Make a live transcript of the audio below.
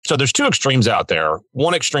So there's two extremes out there.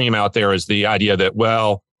 One extreme out there is the idea that,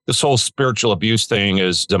 well, this whole spiritual abuse thing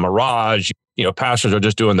is a mirage. Pastors are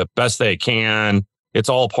just doing the best they can. It's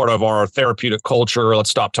all part of our therapeutic culture. Let's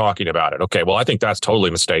stop talking about it. Okay, well, I think that's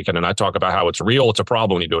totally mistaken. And I talk about how it's real. It's a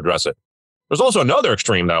problem. We need to address it. There's also another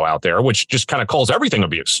extreme, though, out there, which just kind of calls everything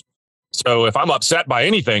abuse. So if I'm upset by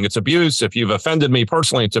anything, it's abuse. If you've offended me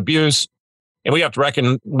personally, it's abuse. And we have to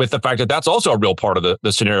reckon with the fact that that's also a real part of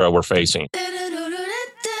the scenario we're facing.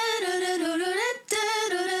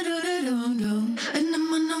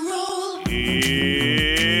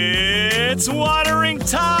 It's watering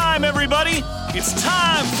time, everybody. It's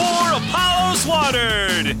time for Apollos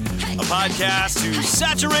Watered, a podcast to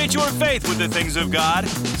saturate your faith with the things of God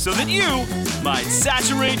so that you might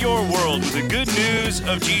saturate your world with the good news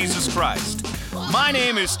of Jesus Christ. My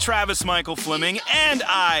name is Travis Michael Fleming, and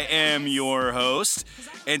I am your host.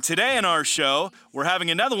 And today in our show, we're having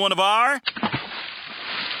another one of our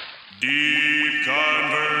Deep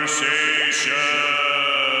Conversations.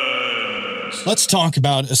 Let's talk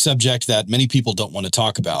about a subject that many people don't want to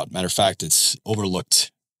talk about. Matter of fact, it's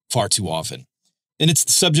overlooked far too often. And it's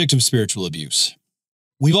the subject of spiritual abuse.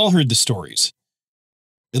 We've all heard the stories.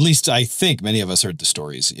 At least I think many of us heard the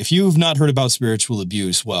stories. If you've not heard about spiritual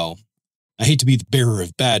abuse, well, I hate to be the bearer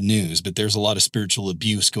of bad news, but there's a lot of spiritual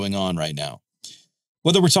abuse going on right now.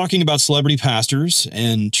 Whether we're talking about celebrity pastors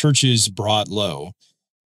and churches brought low,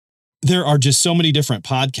 there are just so many different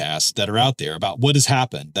podcasts that are out there about what has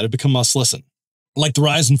happened that have become must listen. Like the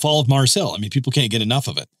rise and fall of Mars Hill. I mean, people can't get enough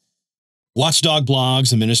of it. Watchdog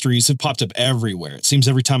blogs and ministries have popped up everywhere. It seems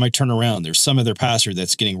every time I turn around, there's some other pastor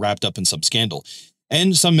that's getting wrapped up in some scandal.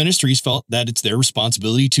 And some ministries felt that it's their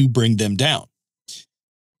responsibility to bring them down.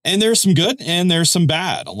 And there's some good and there's some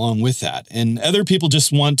bad along with that. And other people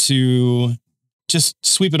just want to just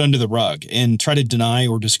sweep it under the rug and try to deny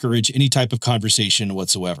or discourage any type of conversation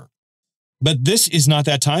whatsoever. But this is not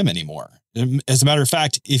that time anymore. As a matter of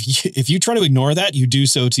fact, if you try to ignore that, you do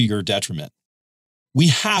so to your detriment. We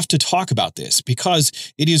have to talk about this because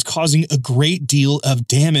it is causing a great deal of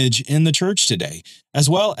damage in the church today, as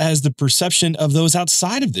well as the perception of those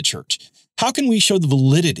outside of the church. How can we show the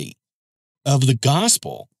validity of the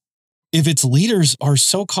gospel if its leaders are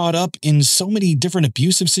so caught up in so many different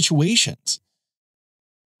abusive situations?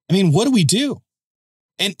 I mean, what do we do?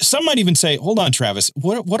 And some might even say, hold on, Travis,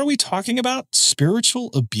 what are we talking about? Spiritual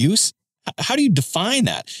abuse? How do you define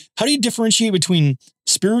that? How do you differentiate between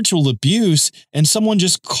spiritual abuse and someone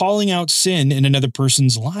just calling out sin in another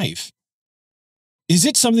person's life? Is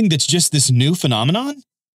it something that's just this new phenomenon?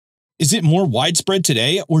 Is it more widespread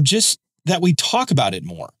today, or just that we talk about it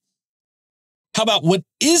more? How about what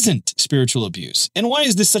isn't spiritual abuse? And why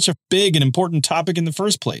is this such a big and important topic in the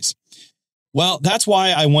first place? Well, that's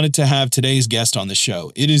why I wanted to have today's guest on the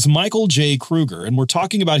show. It is Michael J. Kruger, and we're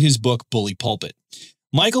talking about his book, Bully Pulpit.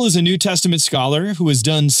 Michael is a New Testament scholar who has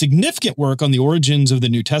done significant work on the origins of the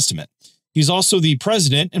New Testament. He's also the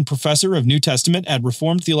president and professor of New Testament at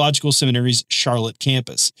Reformed Theological Seminary's Charlotte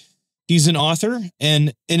campus. He's an author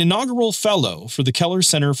and an inaugural fellow for the Keller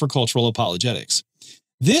Center for Cultural Apologetics.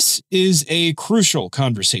 This is a crucial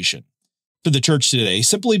conversation for the church today,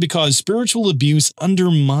 simply because spiritual abuse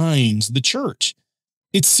undermines the church.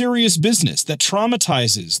 It's serious business that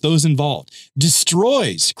traumatizes those involved,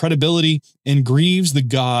 destroys credibility, and grieves the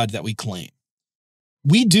God that we claim.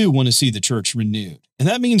 We do want to see the church renewed, and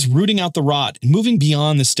that means rooting out the rot and moving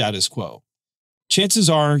beyond the status quo. Chances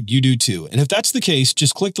are you do too, and if that's the case,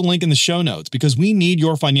 just click the link in the show notes because we need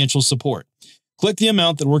your financial support. Click the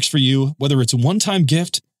amount that works for you, whether it's a one-time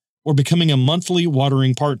gift or becoming a monthly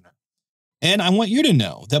watering partner. And I want you to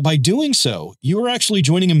know that by doing so, you are actually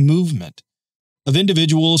joining a movement of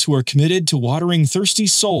individuals who are committed to watering thirsty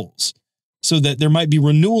souls so that there might be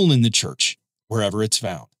renewal in the church wherever it's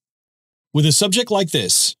found. With a subject like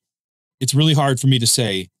this, it's really hard for me to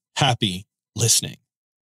say happy listening.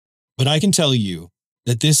 But I can tell you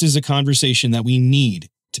that this is a conversation that we need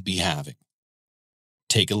to be having.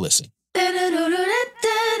 Take a listen.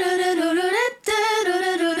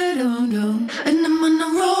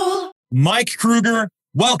 Mike Kruger,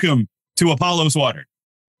 welcome to Apollos Watered.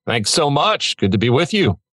 Thanks so much. Good to be with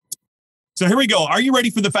you. So here we go. Are you ready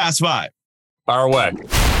for the Fast Five? Fire away.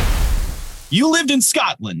 You lived in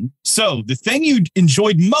Scotland. So the thing you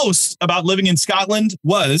enjoyed most about living in Scotland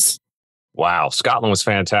was? Wow. Scotland was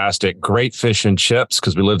fantastic. Great fish and chips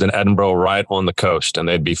because we lived in Edinburgh right on the coast and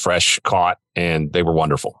they'd be fresh caught and they were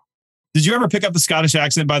wonderful. Did you ever pick up the Scottish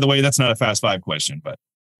accent, by the way? That's not a Fast Five question, but.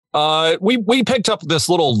 We picked up this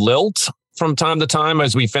little lilt from time to time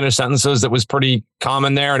as we finished sentences that was pretty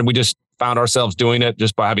common there. And we just found ourselves doing it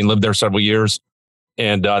just by having lived there several years.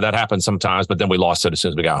 And that happened sometimes, but then we lost it as soon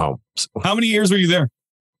as we got home. So, How many years were you there?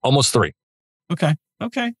 almost 3. Okay.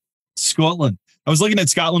 Scotland. I was looking at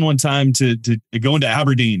Scotland one time to go into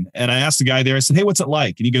Aberdeen, and I asked the guy there, I said, "Hey, what's it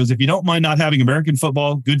like?" And he goes, "If you don't mind not having American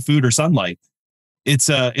football, good food, or sunlight, it's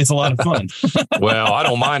a lot of fun." Well, I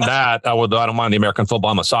don't mind that. I don't mind the American football.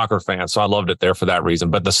 I'm a soccer fan, so I loved it there for that reason.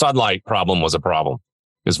 But the sunlight problem was a problem.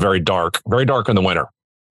 It's very dark in the winter.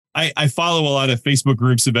 I follow a lot of Facebook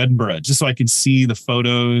groups of Edinburgh just so I can see the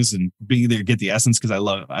photos and be there, get the essence, because I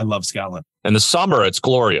love Scotland. In the summer, it's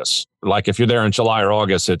glorious. Like if you're there in July or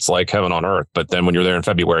August, it's like heaven on earth. But then when you're there in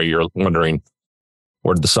February, you're wondering,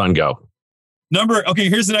 where did the sun go? Okay,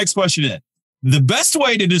 here's the next question. The best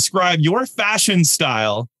way to describe your fashion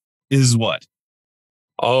style is what?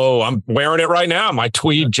 Oh, I'm wearing it right now. My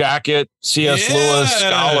tweed jacket, C.S. Lewis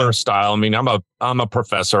scholar style. I mean, I'm a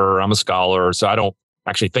professor. I'm a scholar, so I don't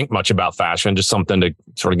actually think much about fashion, just something to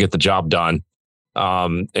sort of get the job done.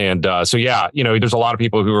 So yeah, there's a lot of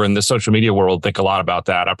people who are in the social media world think a lot about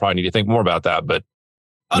that. I probably need to think more about that, but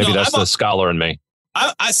maybe that's the scholar in me.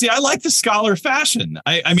 I see. I like the scholar fashion.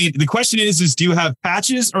 I mean, the question is do you have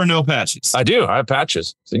patches or no patches? I do. I have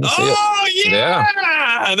patches. So you can see it. Oh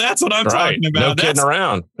yeah. That's what I'm talking about. No kidding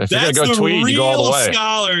around. If you're going to go tweed, you go all the way.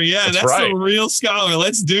 Scholar. Yeah, that's right. The real scholar.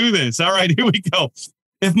 Let's do this. All right, here we go.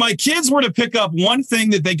 If my kids were to pick up one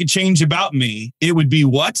thing that they could change about me, it would be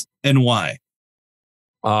what and why?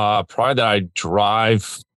 Probably that I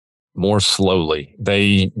drive more slowly.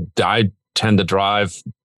 I tend to drive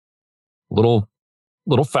a little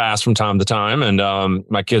fast from time to time. And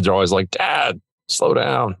my kids are always like, "Dad, slow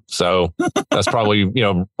down." So that's probably,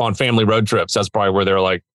 on family road trips, that's probably where they're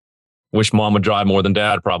like, wish mom would drive more than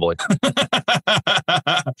dad, probably.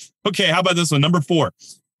 Okay, how about this one? Number 4.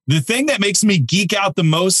 The thing that makes me geek out the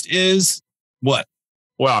most is what?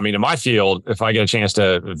 Well, I mean, in my field, if I get a chance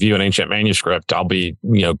to view an ancient manuscript, I'll be,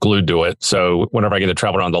 glued to it. So whenever I get to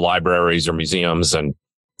travel around the libraries or museums and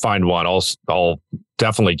find one, I'll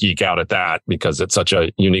definitely geek out at that because it's such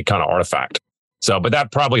a unique kind of artifact. So, but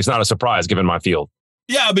that probably is not a surprise given my field.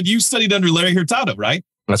 Yeah, but you studied under Larry Hurtado, right?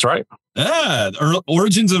 That's right.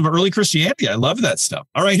 Origins of early Christianity. I love that stuff.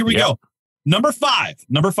 All right, here we go. Number 5,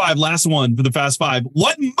 last one for the Fast 5.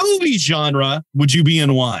 What movie genre would you be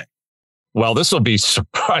in? Why? Well, this will be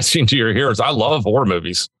surprising to your hearers. I love horror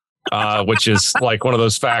movies, which is like one of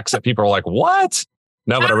those facts that people are like, what?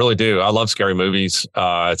 No, but I really do. I love scary movies.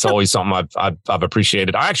 It's always something I've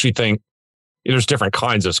appreciated. I actually think there's different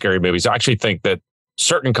kinds of scary movies. I actually think that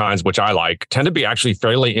certain kinds, which I like, tend to be actually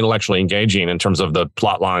fairly intellectually engaging in terms of the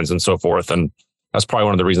plot lines and so forth. And that's probably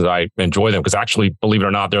one of the reasons I enjoy them, because actually, believe it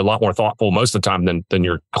or not, they're a lot more thoughtful most of the time than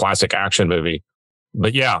your classic action movie.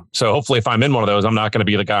 But yeah, so hopefully if I'm in one of those, I'm not going to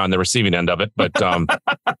be the guy on the receiving end of it. But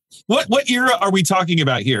what era are we talking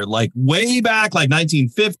about here? Like way back, like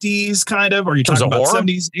 1950s kind of? Or are you talking about horror?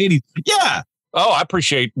 70s, 80s? Yeah. Oh, I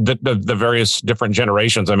appreciate the various different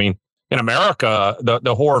generations. I mean, in America,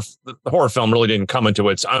 the horror film really didn't come into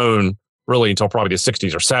its own really until probably the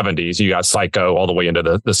 60s or 70s. You got Psycho all the way into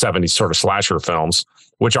the 70s sort of slasher films,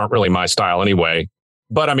 which aren't really my style anyway.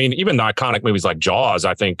 But I mean, even the iconic movies like Jaws,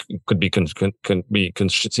 I think could be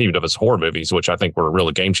conceived of as horror movies, which I think were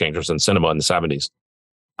really game changers in cinema in the 70s.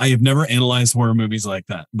 I have never analyzed horror movies like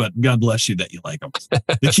that, but God bless you that you like them.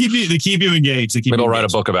 They keep you engaged. Maybe I'll write a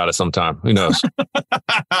book about it sometime. Who knows?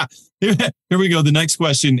 Here we go. The next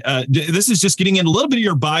question. This is just getting in a little bit of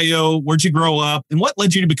your bio. Where'd you grow up, and what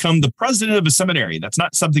led you to become the president of a seminary? That's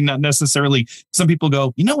not something that necessarily some people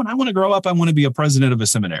go, when I want to grow up, I want to be a president of a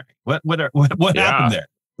seminary. What happened there?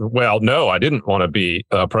 Well, no, I didn't want to be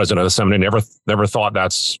a president of a seminary. Never thought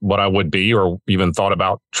that's what I would be, or even thought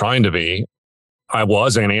about trying to be. I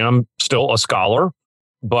was and am still a scholar,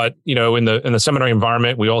 but in the seminary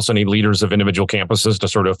environment, we also need leaders of individual campuses to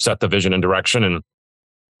sort of set the vision and direction. And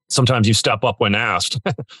sometimes you step up when asked.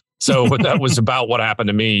 So that was about what happened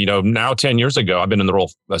to me. Now 10 years ago, I've been in the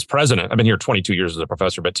role as president. I've been here 22 years as a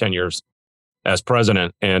professor, but 10 years as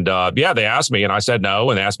president. And they asked me and I said no,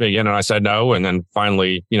 and they asked me again and I said no. And then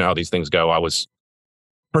finally, how these things go, I was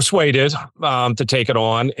persuaded to take it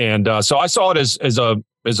on. And so I saw it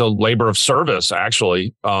as a labor of service,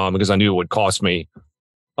 actually, because I knew it would cost me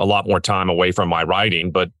a lot more time away from my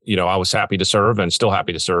writing. But, I was happy to serve and still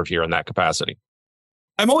happy to serve here in that capacity.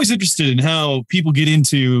 I'm always interested in how people get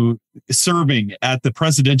into serving at the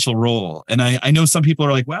presidential role. And I know some people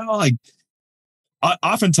are like, well,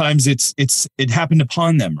 oftentimes it happened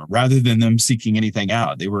upon them rather than them seeking anything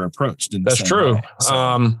out. They were approached. In the That's true. Way,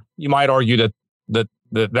 so. You might argue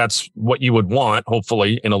that's what you would want,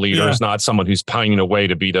 hopefully, in a leader, is not someone who's pining away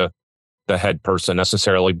to be the head person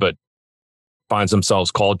necessarily. But finds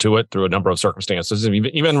themselves called to it through a number of circumstances. And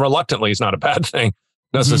even reluctantly is not a bad thing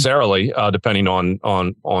necessarily, depending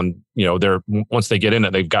on their, once they get in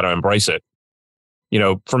it, they've got to embrace it.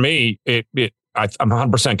 For me, I'm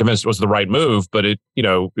 100% convinced it was the right move, but it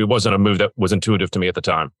wasn't a move that was intuitive to me at the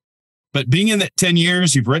time. But being in that 10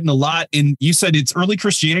 years, you've written a lot, and you said it's early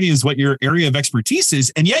Christianity is what your area of expertise is.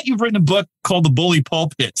 And yet you've written a book called The Bully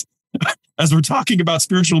Pulpit, as we're talking about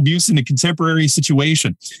spiritual abuse in a contemporary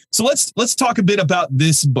situation. So let's talk a bit about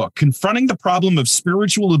this book, Confronting the Problem of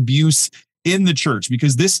Spiritual Abuse in the Church,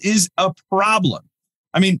 because this is a problem.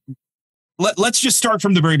 I mean, let's just start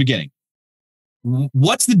from the very beginning.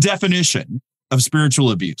 What's the definition of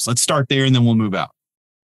spiritual abuse? Let's start there, and then we'll move out.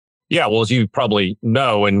 Yeah, well, as you probably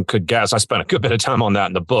know and could guess, I spent a good bit of time on that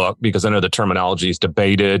in the book because I know the terminology is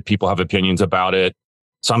debated. People have opinions about it.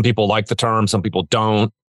 Some people like the term, some people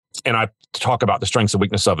don't. And I talk about the strengths and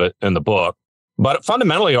weakness of it in the book. But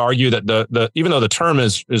fundamentally argue that even though the term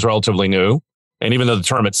is relatively new, and even though the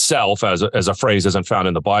term itself as a phrase isn't found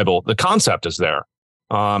in the Bible, the concept is there.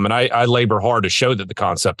 And I labor hard to show that the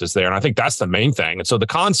concept is there. And I think that's the main thing. And so the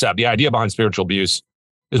concept, the idea behind spiritual abuse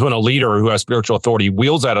is when a leader who has spiritual authority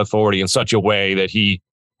wields that authority in such a way that he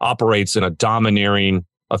operates in a domineering,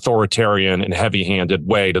 authoritarian, and heavy-handed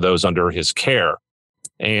way to those under his care.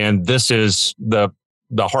 And this is the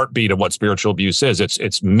heartbeat of what spiritual abuse is.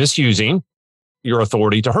 It's misusing your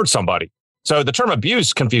authority to hurt somebody. So the term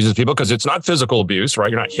abuse confuses people because it's not physical abuse, right?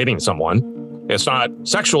 You're not hitting someone. It's not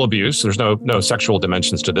sexual abuse. There's no sexual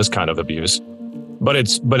dimensions to this kind of abuse. But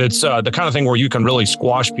it's the kind of thing where you can really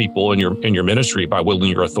squash people in your ministry by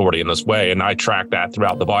wielding your authority in this way. And I track that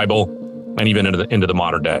throughout the Bible and even into the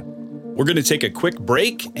modern day. We're going to take a quick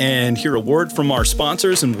break and hear a word from our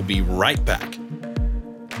sponsors, and we'll be right back.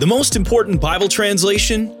 The most important Bible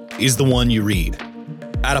translation is the one you read.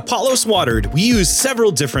 At Apollos Watered, we use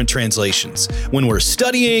several different translations when we're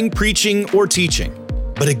studying, preaching, or teaching.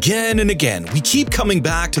 But again and again, we keep coming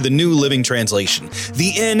back to the New Living Translation,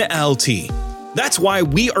 the NLT. That's why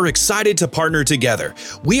we are excited to partner together.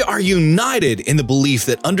 We are united in the belief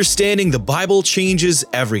that understanding the Bible changes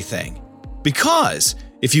everything. Because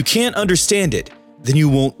if you can't understand it, then you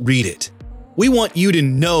won't read it. We want you to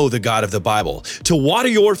know the God of the Bible, to water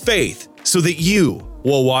your faith so that you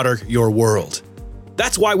will water your world.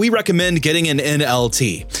 That's why we recommend getting an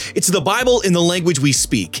NLT. It's the Bible in the language we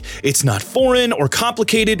speak. It's not foreign or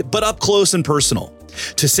complicated, but up close and personal.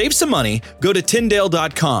 To save some money, go to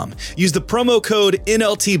Tyndale.com. Use the promo code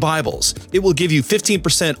NLT Bibles. It will give you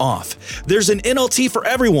 15% off. There's an NLT for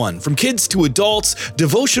everyone, from kids to adults,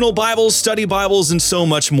 devotional Bibles, study Bibles, and so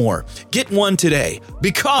much more. Get one today,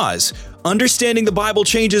 because understanding the Bible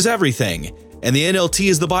changes everything, and the NLT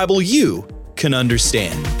is the Bible you can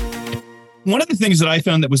understand. One of the things that I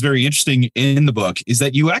found that was very interesting in the book is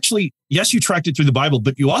that you actually, yes, you tracked it through the Bible,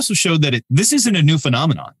 but you also showed that this isn't a new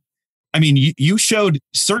phenomenon. I mean, you showed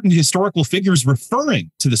certain historical figures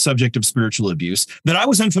referring to the subject of spiritual abuse that I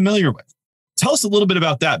was unfamiliar with. Tell us a little bit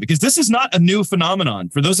about that, because this is not a new phenomenon.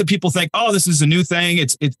 For those that people think, oh, this is a new thing,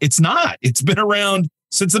 it's not. It's been around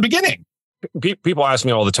since the beginning. People ask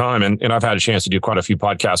me all the time, and I've had a chance to do quite a few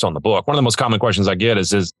podcasts on the book. One of the most common questions I get is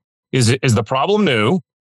the problem new?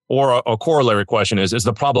 Or a corollary question is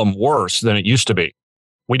the problem worse than it used to be?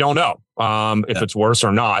 We don't know if it's worse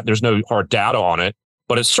or not. There's no hard data on it,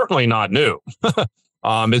 but it's certainly not new.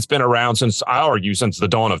 It's been around since the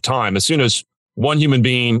dawn of time. As soon as one human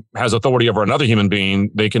being has authority over another human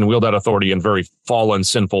being, they can wield that authority in very fallen,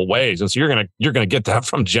 sinful ways. And so you're gonna get that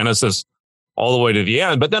from Genesis all the way to the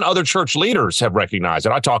end. But then other church leaders have recognized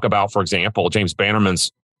it. I talk about, for example, James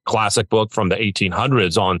Bannerman's classic book from the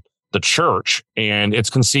 1800s on the church, and it's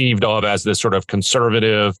conceived of as this sort of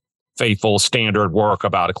conservative, faithful, standard work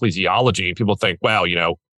about ecclesiology. And people think, well,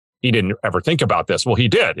 he didn't ever think about this. Well, he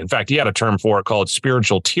did. In fact, he had a term for it called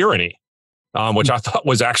spiritual tyranny, which I thought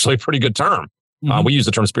was actually a pretty good term. We use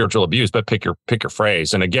the term spiritual abuse, but pick your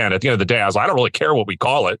phrase. And again, at the end of the day, I was like, I don't really care what we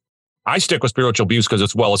call it. I stick with spiritual abuse because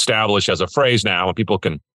it's well established as a phrase now, and people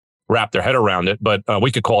can wrap their head around it. But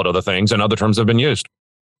we could call it other things, and other terms have been used.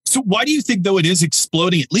 So why do you think, though, it is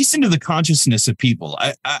exploding, at least into the consciousness of people?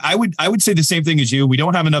 I would say the same thing as you. We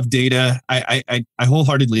don't have enough data. I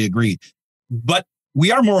wholeheartedly agree. But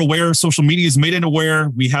we are more aware. Social media has made it aware.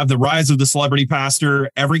 We have the rise of the celebrity pastor.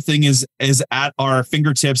 Everything is at our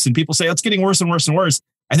fingertips, and people say, oh, it's getting worse and worse and worse.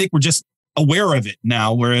 I think we're just aware of it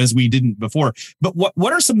now, whereas we didn't before. But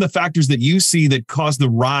what are some of the factors that you see that cause the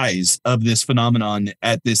rise of this phenomenon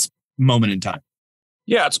at this moment in time?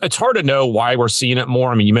 Yeah, it's hard to know why we're seeing it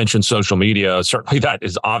more. I mean, you mentioned social media. Certainly that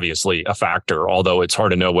is obviously a factor, although it's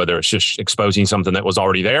hard to know whether it's just exposing something that was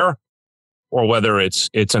already there or whether it's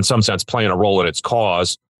in some sense playing a role in its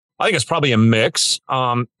cause. I think it's probably a mix.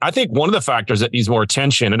 I think one of the factors that needs more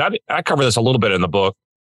attention, and I cover this a little bit in the book,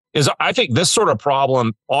 is I think this sort of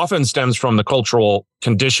problem often stems from the cultural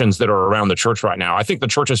conditions that are around the church right now. I think the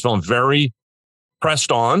church is feeling very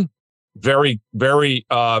pressed on, very, very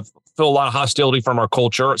feel a lot of hostility from our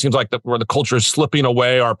culture. It seems like where the culture is slipping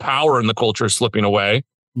away, our power in the culture is slipping away.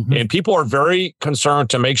 Mm-hmm. And people are very concerned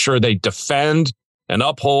to make sure they defend and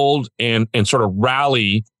uphold and sort of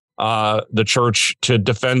rally the church to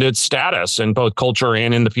defend its status in both culture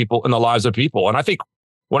and in the lives of people. And I think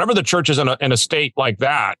whenever the church is in a state like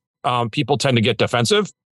that, people tend to get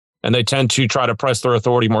defensive, and they tend to try to press their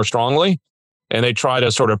authority more strongly, and they try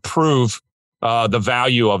to sort of prove the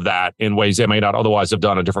value of that in ways they may not otherwise have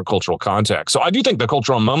done in a different cultural context. So I do think the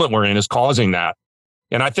cultural moment we're in is causing that.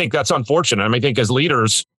 And I think that's unfortunate. I mean, I think as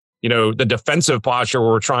leaders, the defensive posture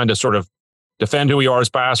where we're trying to sort of defend who we are as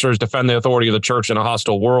pastors, defend the authority of the church in a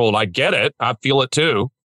hostile world, I get it. I feel it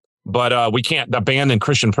too. But we can't abandon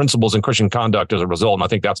Christian principles and Christian conduct as a result. And I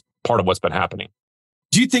think that's part of what's been happening.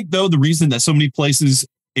 Do you think, though, the reason that so many places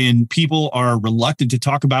and people are reluctant to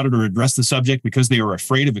talk about it or address the subject because they are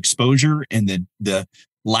afraid of exposure and the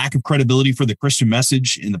lack of credibility for the Christian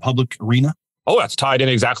message in the public arena? Oh, that's tied in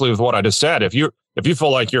exactly with what I just said. If you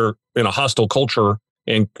feel like you're in a hostile culture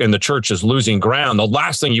and the church is losing ground, the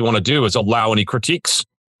last thing you want to do is allow any critiques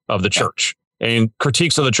of the church. And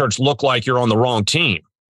critiques of the church look like you're on the wrong team.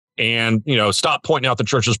 And, stop pointing out the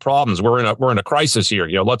church's problems. We're in a crisis here.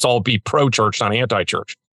 Let's all be pro-church, not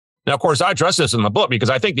anti-church. Now, of course, I address this in the book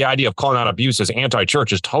because I think the idea of calling out abuse as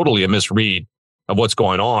anti-church is totally a misread of what's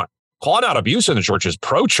going on. Calling out abuse in the church is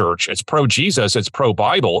pro-church. It's pro-Jesus. It's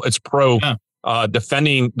pro-Bible. It's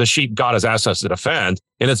defending the sheep God has asked us to defend.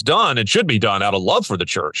 And it should be done out of love for the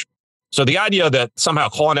church. So the idea that somehow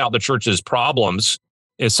calling out the church's problems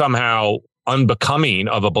is somehow unbecoming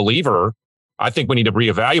of a believer, I think we need to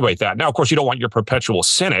reevaluate that. Now, of course, you don't want your perpetual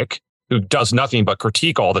cynic who does nothing but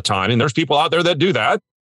critique all the time. And there's people out there that do that.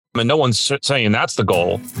 And no one's saying that's the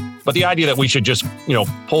goal. But the idea that we should just,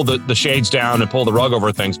 pull the shades down and pull the rug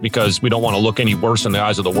over things because we don't want to look any worse in the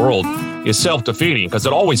eyes of the world is self-defeating because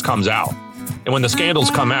it always comes out. And when the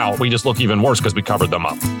scandals come out, we just look even worse because we covered them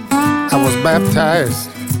up. I was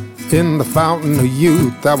baptized in the fountain of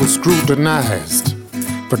youth. I was scrutinized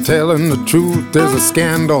for telling the truth. There's a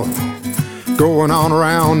scandal going on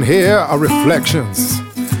around here, are reflections.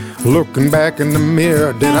 Looking back in the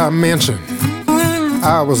mirror, did I mention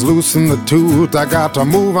I was loose in the tooth? I got to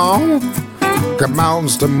move on. Got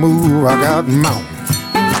mountains to move. I got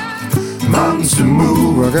mountains. Mountains to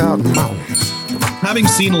move. I got mountains. Having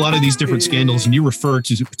seen a lot of these different scandals, and you refer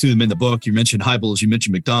to them in the book, you mentioned Hybels, you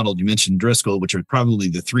mentioned McDonald, you mentioned Driscoll, which are probably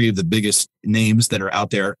the three of the biggest names that are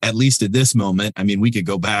out there, at least at this moment. I mean, we could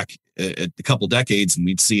go back a couple decades and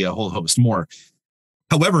we'd see a whole host more.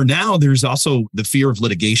 However, now there's also the fear of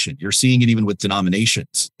litigation. You're seeing it even with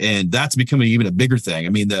denominations, and that's becoming even a bigger thing. I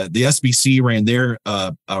mean, the SBC ran their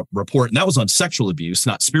report, and that was on sexual abuse,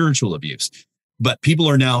 not spiritual abuse. But people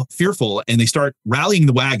are now fearful, and they start rallying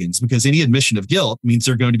the wagons because any admission of guilt means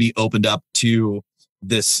they're going to be opened up to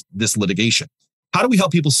this litigation. How do we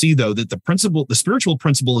help people see, though, that the spiritual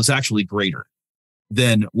principle is actually greater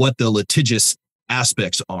than what the litigious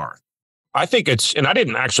aspects are? I think and I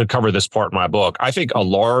didn't actually cover this part in my book. I think a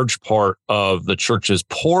large part of the church's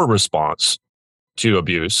poor response to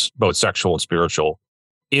abuse, both sexual and spiritual,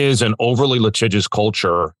 is an overly litigious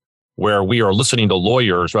culture where we are listening to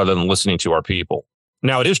lawyers rather than listening to our people.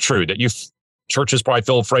 Now, it is true that churches probably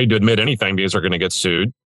feel afraid to admit anything because they're going to get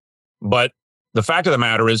sued. But the fact of the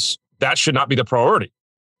matter is that should not be the priority.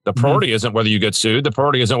 The priority isn't whether you get sued. The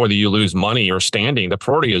priority isn't whether you lose money or standing. The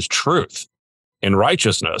priority is truth and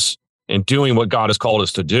righteousness and doing what God has called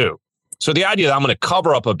us to do. So the idea that I'm going to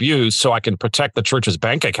cover up abuse so I can protect the church's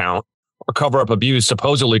bank account or cover up abuse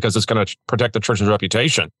supposedly because it's going to protect the church's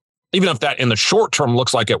reputation, even if that in the short term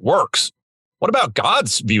looks like it works. What about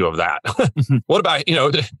God's view of that? What about,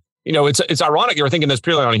 it's ironic you're thinking this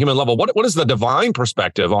purely on a human level. What is the divine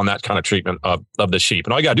perspective on that kind of treatment of the sheep?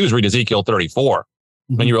 And all you got to do is read Ezekiel 34.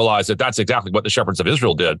 And you realize that that's exactly what the shepherds of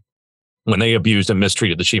Israel did when they abused and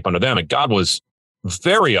mistreated the sheep under them. And God was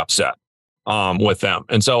very upset with them.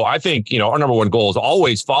 And so I think, our number one goal is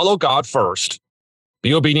always follow God first,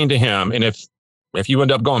 be obedient to him. And if you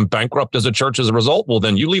end up going bankrupt as a church as a result, well,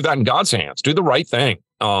 then you leave that in God's hands. Do the right thing.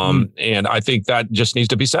 And I think that just needs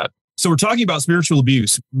to be said. So we're talking about spiritual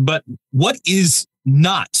abuse, but what is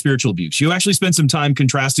not spiritual abuse? You actually spent some time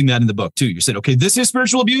contrasting that in the book too. You said, okay, this is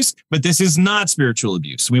spiritual abuse, but this is not spiritual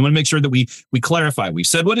abuse. We want to make sure that we clarify. We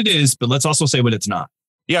said what it is, but let's also say what it's not.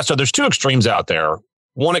 Yeah. So there's two extremes out there.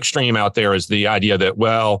 one extreme out there is the idea that,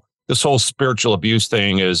 well, this whole spiritual abuse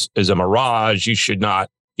thing is a mirage. You should not,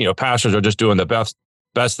 pastors are just doing the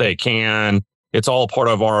best they can. It's all part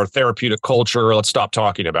of our therapeutic culture. Let's stop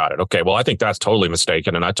talking about it. Okay, well, I think that's totally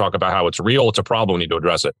mistaken. And I talk about how it's real. It's a problem. We need to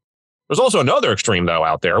address it. There's also another extreme, though,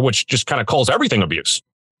 out there, which just kind of calls everything abuse.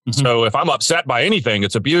 Mm-hmm. So if I'm upset by anything,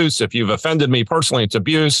 it's abuse. If you've offended me personally, it's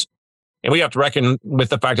abuse. And we have to reckon with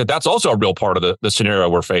the fact that that's also a real part of the scenario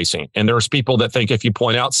we're facing. And there's people that think if you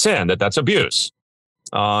point out sin, that's abuse.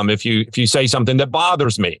 If you say something that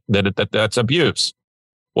bothers me, that's abuse.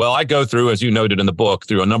 Well, I go through, as you noted in the book,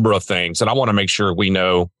 through a number of things, and I want to make sure we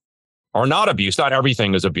know are not abuse. Not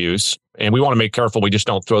everything is abuse. And we want to make careful we just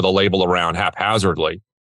don't throw the label around haphazardly.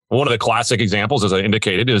 One of the classic examples, as I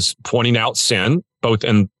indicated, is pointing out sin, both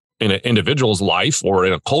in an individual's life or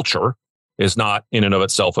in a culture, is not in and of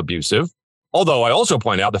itself abusive. Although I also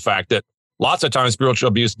point out the fact that lots of times spiritual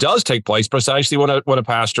abuse does take place precisely when a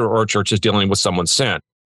pastor or a church is dealing with someone's sin.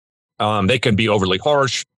 They can be overly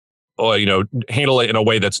harsh, or, handle it in a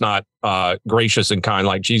way that's not gracious and kind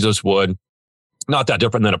like Jesus would. Not that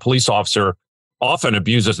different than a police officer often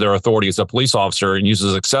abuses their authority as a police officer and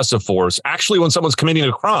uses excessive force, actually when someone's committing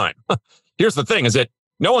a crime. Here's the thing, is that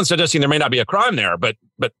no one's suggesting there may not be a crime there, but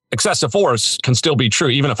excessive force can still be true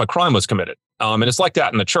even if a crime was committed. And it's like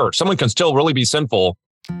that in the church. Someone can still really be sinful,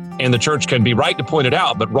 and the church can be right to point it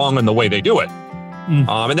out, but wrong in the way they do it.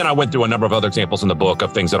 And then I went through a number of other examples in the book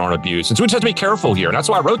of things that aren't abuse. And so we just have to be careful here. And that's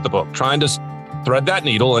why I wrote the book, trying to thread that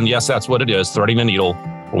needle. And yes, that's what it is, threading a needle.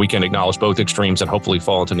 We can acknowledge both extremes and hopefully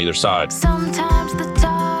fall into neither side. Sometimes the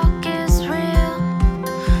talk is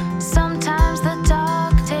real. Sometimes the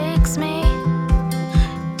talk takes me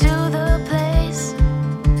to the place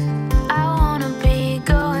I want to be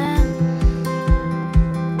going.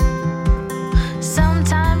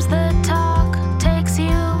 Sometimes the talk takes you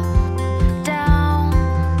down.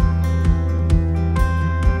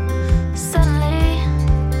 Suddenly,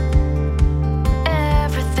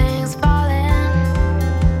 everything's falling.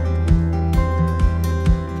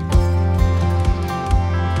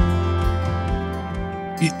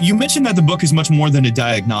 You mentioned that the book is much more than a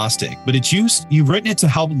diagnostic, but you've written it to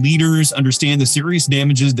help leaders understand the serious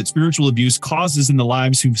damages that spiritual abuse causes in the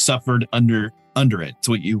lives who've suffered under it. It's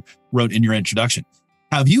what you wrote in your introduction.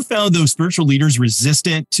 Have you found those spiritual leaders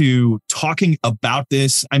resistant to talking about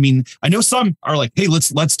this? I mean, I know some are like, hey,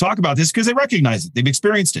 let's talk about this because they recognize it. They've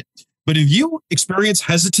experienced it. But have you experienced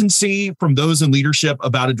hesitancy from those in leadership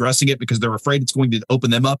about addressing it because they're afraid it's going to open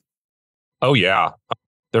them up? Oh, yeah.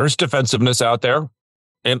 There's defensiveness out there.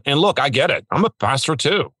 And look, I get it. I'm a pastor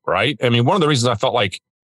too, right? I mean, one of the reasons I felt like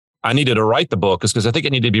I needed to write the book is because I think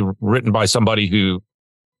it needed to be written by somebody who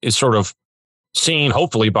is sort of seen,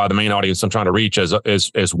 hopefully, by the main audience I'm trying to reach as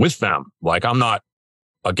with them. Like, I'm not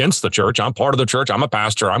against the church. I'm part of the church. I'm a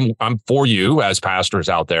pastor. I'm for you as pastors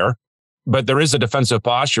out there. But there is a defensive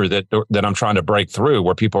posture that I'm trying to break through,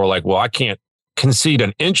 where people are like, well, I can't concede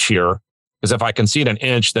an inch here, because if I concede an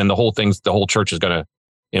inch, then the whole church is going to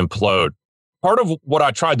implode. Part of what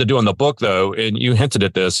I tried to do in the book, though, and you hinted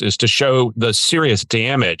at this, is to show the serious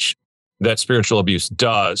damage that spiritual abuse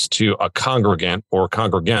does to a congregant or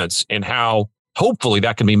congregants, and how hopefully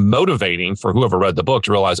that can be motivating for whoever read the book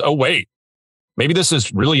to realize, oh, wait, maybe this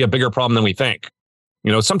is really a bigger problem than we think.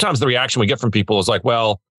 Sometimes the reaction we get from people is like,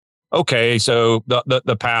 well, okay, so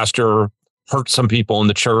the pastor hurt some people in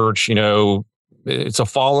the church, it's a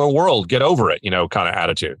fallen world, get over it, kind of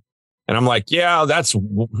attitude. And I'm like, yeah, that's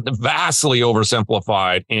vastly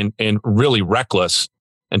oversimplified and really reckless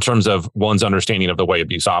in terms of one's understanding of the way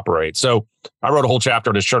abuse operates. So I wrote a whole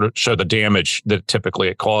chapter to show the damage that typically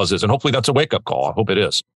it causes. And hopefully that's a wake-up call. I hope it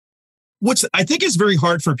is. What I think is very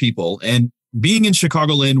hard for people, and being in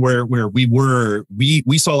Chicagoland where we were,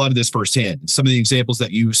 we saw a lot of this firsthand, some of the examples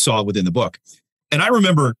that you saw within the book. And I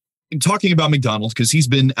remember talking about McDonald, because he's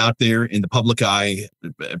been out there in the public eye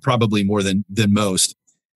probably more than most.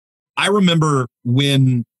 I remember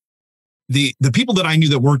when the people that I knew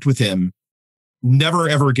that worked with him never,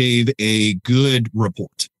 ever gave a good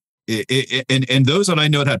report. And those that I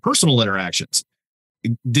know that had personal interactions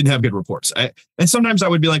didn't have good reports. And sometimes I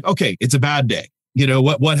would be like, okay, it's a bad day.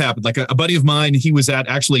 What happened? Like a buddy of mine, he was at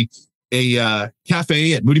actually a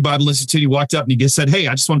cafe at Moody Bible Institute. He walked up and he just said, hey,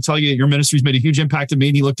 I just want to tell you, your ministry's made a huge impact on me.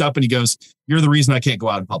 And he looked up and he goes, you're the reason I can't go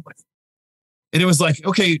out in public. And it was like,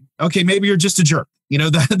 okay, maybe you're just a jerk.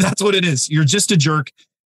 That's what it is. You're just a jerk.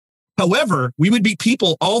 However, we would meet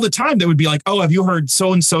people all the time that would be like, oh, have you heard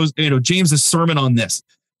so-and-so's, James's sermon on this,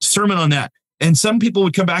 sermon on that? And some people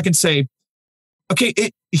would come back and say, okay,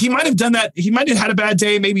 he might have done that. He might have had a bad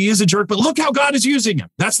day. Maybe he is a jerk, but look how God is using him.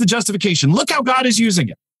 That's the justification. Look how God is using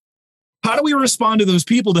him. How do we respond to those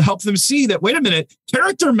people to help them see that, wait a minute,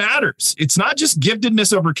 character matters. It's not just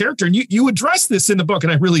giftedness over character. And you address this in the book,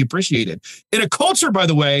 and I really appreciate it. In a culture, by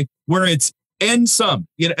the way, where it's end sum.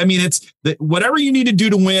 It's that whatever you need to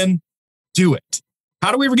do to win, do it.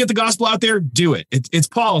 How do we ever get the gospel out there? Do it. It's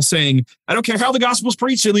Paul saying, I don't care how the gospel's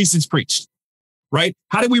preached, at least it's preached. Right?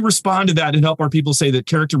 How do we respond to that and help our people say that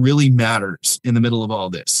character really matters in the middle of all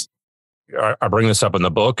this? I bring this up in the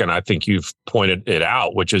book, and I think you've pointed it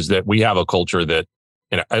out, which is that we have a culture that,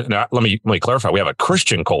 and let me clarify, we have a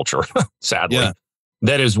Christian culture, sadly,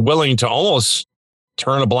 that is willing to almost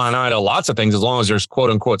turn a blind eye to lots of things as long as there's quote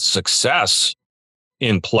unquote success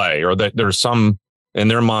in play, or that there's some, in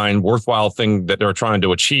their mind, worthwhile thing that they're trying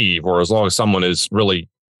to achieve, or as long as someone is really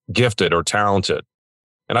gifted or talented.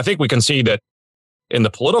 And I think we can see that in the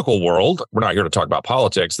political world, we're not here to talk about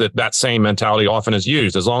politics, that same mentality often is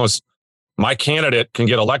used. As long as my candidate can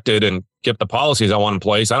get elected and get the policies I want in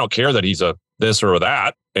place, I don't care that he's a this or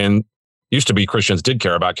that. And used to be Christians did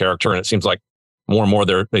care about character, and it seems like more and more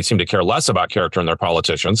they seem to care less about character in their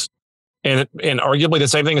politicians. And arguably the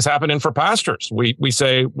same thing is happening for pastors. We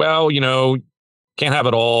say, well, can't have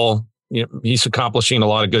it all. He's accomplishing a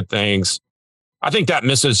lot of good things. I think that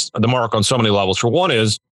misses the mark on so many levels. For one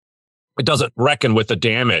is, it doesn't reckon with the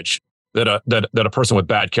damage that a person with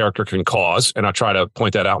bad character can cause. And I try to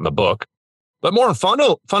point that out in the book. But more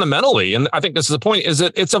fundamentally, and I think this is the point, is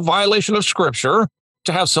that it's a violation of Scripture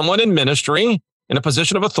to have someone in ministry in a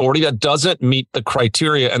position of authority that doesn't meet the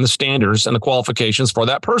criteria and the standards and the qualifications for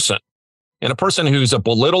that person. And a person who's a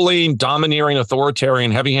belittling, domineering,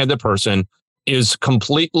 authoritarian, heavy-handed person is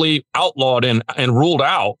completely outlawed and ruled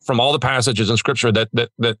out from all the passages in Scripture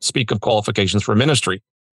that speak of qualifications for ministry.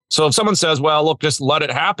 So if someone says, well, look, just let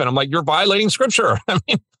it happen, I'm like, you're violating Scripture. I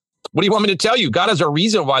mean, what do you want me to tell you? God has a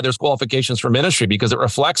reason why there's qualifications for ministry, because it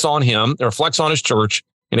reflects on him, it reflects on his church,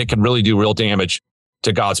 and it can really do real damage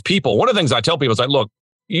to God's people. One of the things I tell people is like, look,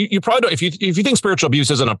 you probably don't, if you think spiritual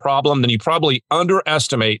abuse isn't a problem, then you probably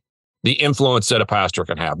underestimate the influence that a pastor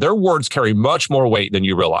can have. Their words carry much more weight than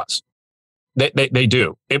you realize. They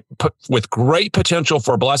do. With great potential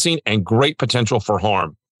for blessing and great potential for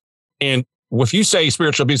harm. And if you say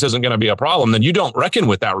spiritual abuse isn't going to be a problem, then you don't reckon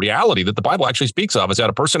with that reality that the Bible actually speaks of, is that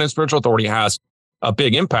a person in spiritual authority has a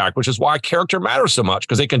big impact, which is why character matters so much,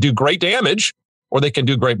 because they can do great damage or they can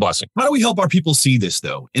do great blessing. How do we help our people see this,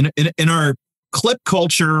 though? In our clip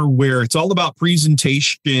culture, where it's all about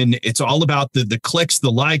presentation, it's all about the clicks,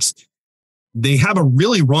 the likes, they have a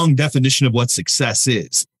really wrong definition of what success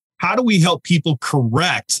is. How do we help people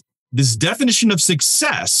correct this definition of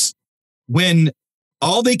success when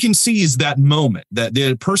all they can see is that moment, that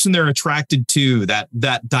the person they're attracted to, that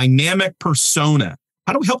dynamic persona?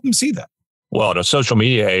 How do we help them see that? Well, in a social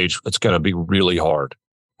media age, it's going to be really hard.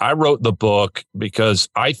 I wrote the book because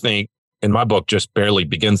I think, and my book just barely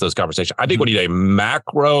begins this conversation, I think we need a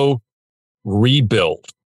macro rebuild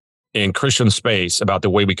in Christian space about the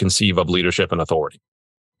way we conceive of leadership and authority.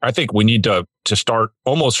 I think we need to start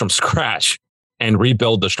almost from scratch and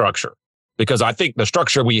rebuild the structure, because I think the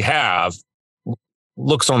structure we have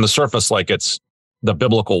looks on the surface like it's the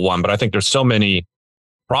biblical one, but I think there's so many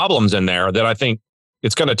problems in there that I think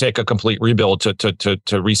it's going to take a complete rebuild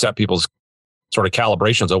to reset people's sort of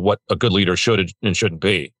calibrations of what a good leader should and shouldn't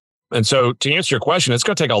be. And so to answer your question, it's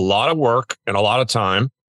going to take a lot of work and a lot of time.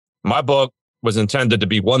 My book was intended to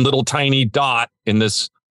be one little tiny dot in this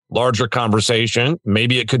larger conversation.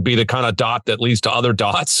 Maybe it could be the kind of dot that leads to other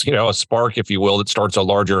dots, a spark, if you will, that starts a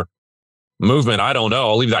larger movement. I don't know.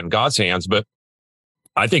 I'll leave that in God's hands, but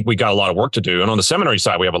I think we got a lot of work to do. And on the seminary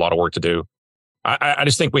side, we have a lot of work to do. I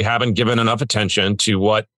just think we haven't given enough attention to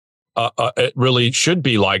what it really should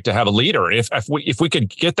be like to have a leader. If we could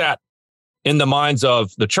get that in the minds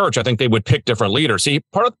of the church, I think they would pick different leaders. See,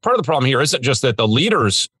 part of the problem here isn't just that the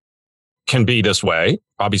leaders can be this way.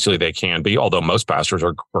 Obviously, they can be, although most pastors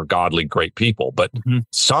are godly, great people. But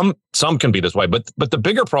some can be this way. But the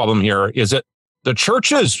bigger problem here is that the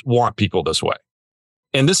churches want people this way.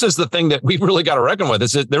 And this is the thing that we've really got to reckon with,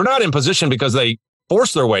 is that they're not in position because they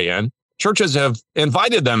force their way in. Churches have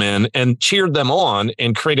invited them in and cheered them on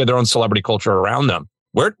and created their own celebrity culture around them.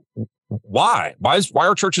 Why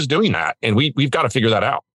are churches doing that? And we've got to figure that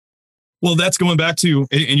out. Well, that's going back to,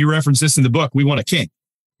 and you reference this in the book, we want a king.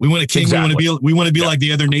 We want a king. Exactly. We want to be like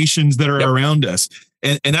the other nations that are around us.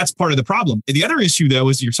 And that's part of the problem. And the other issue, though,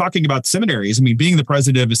 is you're talking about seminaries. I mean, being the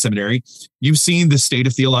president of a seminary, you've seen the state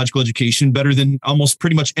of theological education better than almost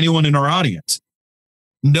pretty much anyone in our audience.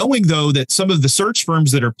 Knowing, though, that some of the search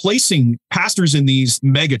firms that are placing pastors in these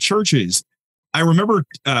mega churches, I remember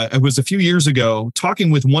it was a few years ago talking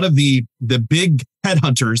with one of the big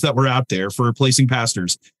headhunters that were out there for replacing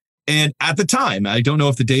pastors. And at the time, I don't know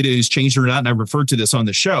if the data has changed or not, and I referred to this on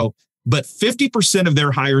the show, but 50% of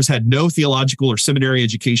their hires had no theological or seminary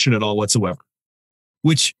education at all whatsoever,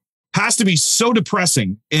 which has to be so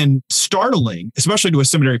depressing and startling, especially to a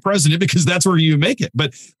seminary president, because that's where you make it.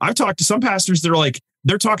 But I've talked to some pastors that are like,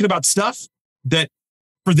 they're talking about stuff that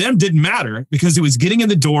for them didn't matter because it was getting in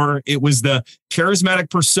the door. It was the charismatic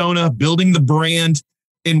persona, building the brand.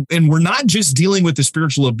 And we're not just dealing with the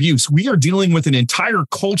spiritual abuse. We are dealing with an entire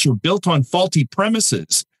culture built on faulty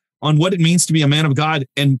premises on what it means to be a man of God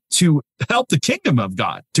and to help the kingdom of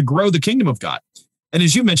God, to grow the kingdom of God. And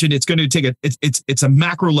as you mentioned, it's going to take it's a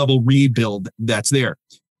macro level rebuild that's there.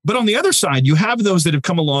 But on the other side, you have those that have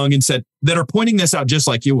come along and said that are pointing this out just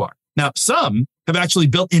like you are. Now, some have actually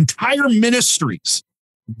built entire ministries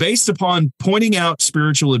based upon pointing out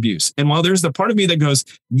spiritual abuse. And while there's the part of me that goes,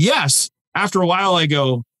 yes, after a while, I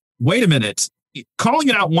go, wait a minute. Calling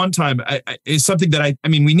it out one time is something that I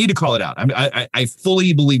mean, we need to call it out. I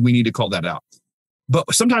fully believe we need to call that out. But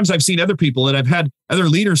sometimes I've seen other people and I've had other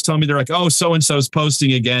leaders tell me, they're like, oh, so-and-so's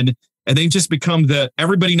posting again. And they've just become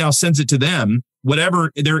everybody now sends it to them, whatever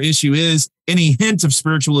their issue is, any hint of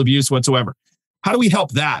spiritual abuse whatsoever. How do we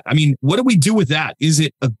help that? I mean, what do we do with that? Is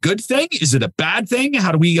it a good thing? Is it a bad thing?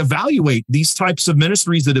 How do we evaluate these types of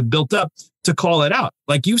ministries that have built up to call it out?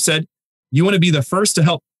 Like you said, you want to be the first to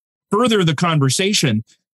help further the conversation.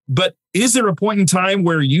 But is there a point in time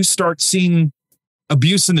where you start seeing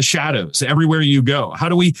abuse in the shadows everywhere you go? How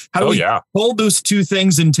do we hold those two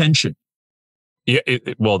things in tension? Yeah,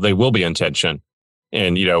 well, they will be in tension.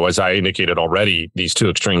 And, as I indicated already, these two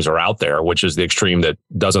extremes are out there, which is the extreme that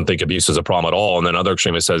doesn't think abuse is a problem at all. And then another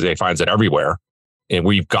extreme that says they finds it everywhere. And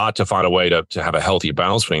we've got to find a way to have a healthy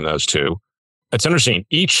balance between those two. It's interesting.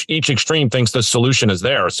 Each extreme thinks the solution is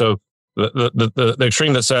there. So the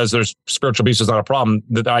extreme that says there's spiritual abuse is not a problem,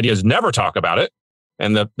 the idea is never talk about it.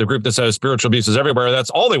 And the group that says spiritual abuse is everywhere, that's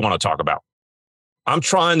all they want to talk about. I'm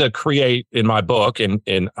trying to create in my book,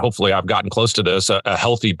 and hopefully I've gotten close to this, a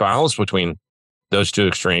healthy balance between those two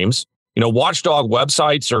extremes. Watchdog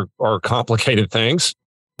websites are complicated things.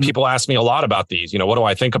 People ask me a lot about these. What do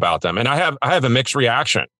I think about them? And I have a mixed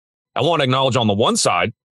reaction. I want to acknowledge on the one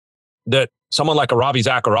side that someone like a Ravi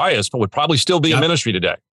Zacharias would probably still be in ministry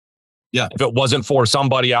today. Yeah. If it wasn't for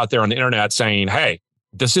somebody out there on the internet saying, hey,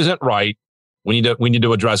 this isn't right. We need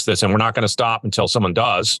to address this, and we're not going to stop until someone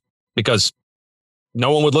does, because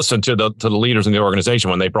no one would listen to the leaders in the organization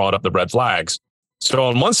when they brought up the red flags. So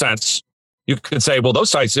in one sense, you could say, well, those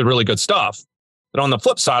sites did really good stuff. But on the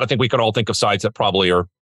flip side, I think we could all think of sites that probably are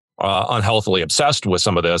unhealthily obsessed with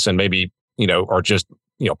some of this, and maybe, are just,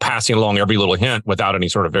 passing along every little hint without any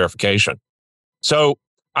sort of verification. So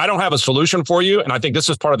I don't have a solution for you. And I think this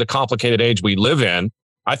is part of the complicated age we live in.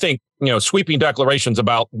 I think, sweeping declarations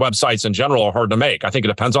about websites in general are hard to make. I think it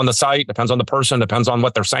depends on the site, depends on the person, depends on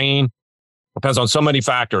what they're saying, depends on so many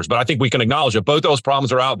factors. But I think we can acknowledge that both those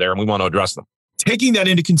problems are out there and we want to address them. Taking that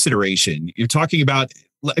into consideration, you're talking about,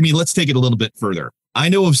 let's take it a little bit further. I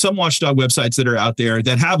know of some watchdog websites that are out there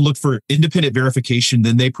that have looked for independent verification,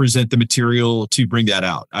 then they present the material to bring that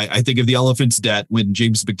out. I think of the Elephant's Debt when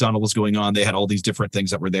James McDonald was going on, they had all these different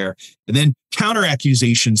things that were there. And then counter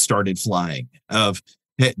accusations started flying of,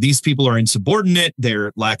 hey, these people are insubordinate,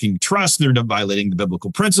 they're lacking trust, they're violating the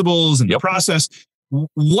biblical principles and the process.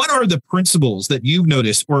 What are the principles that you've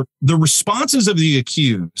noticed or the responses of the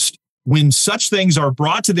accused when such things are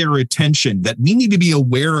brought to their attention that we need to be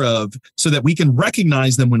aware of so that we can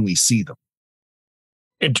recognize them when we see them?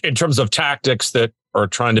 In terms of tactics that are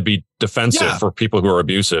trying to be defensive for people who are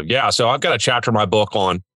abusive. Yeah. So I've got a chapter in my book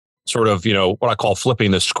on sort of, what I call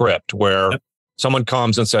flipping the script, where someone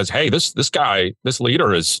comes and says, hey, this guy, this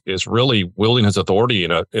leader is really wielding his authority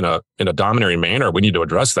in a domineering manner. We need to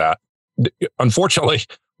address that. Unfortunately,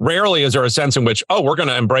 rarely is there a sense in which, we're going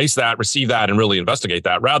to embrace that, receive that, and really investigate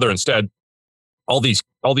that. Rather, instead, all these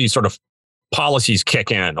sort of policies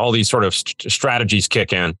kick in, all these sort of strategies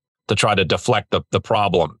kick in to try to deflect the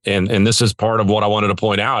problem. And this is part of what I wanted to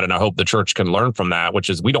point out. And I hope the church can learn from that, which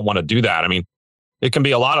is we don't want to do that. I mean, it can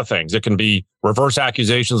be a lot of things. It can be reverse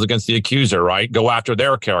accusations against the accuser, right? Go after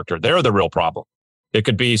their character. They're the real problem. It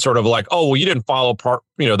could be sort of like, you didn't follow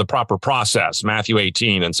the proper process, Matthew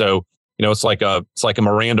 18. And so, it's like a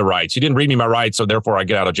Miranda rights. You didn't read me my rights, so therefore I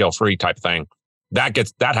get out of jail free type thing. That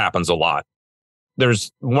happens a lot.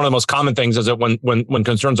 There's one of the most common things is that when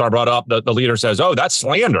concerns are brought up, the leader says, that's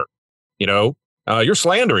slander. You're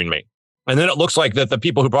slandering me. And then it looks like that the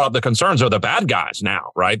people who brought up the concerns are the bad guys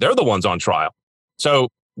now, right? They're the ones on trial. So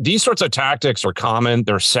these sorts of tactics are common.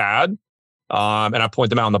 They're sad. And I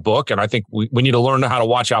point them out in the book. And I think we need to learn how to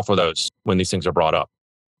watch out for those when these things are brought up.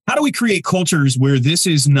 How do we create cultures where this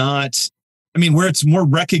is not, where it's more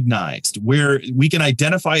recognized, where we can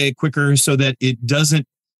identify it quicker so that it doesn't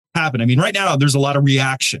happen? Right now there's a lot of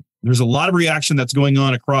reaction. There's a lot of reaction that's going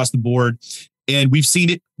on across the board, and we've seen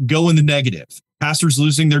it go in the negative. Pastors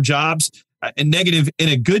losing their jobs, and negative in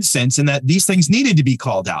a good sense, in that these things needed to be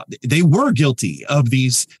called out. They were guilty of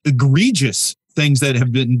these egregious things that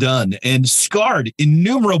have been done and scarred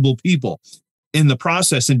innumerable people in the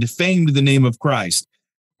process and defamed the name of Christ.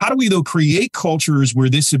 How do we, though, create cultures where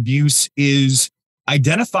this abuse is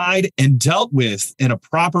identified and dealt with in a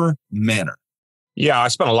proper manner? Yeah, I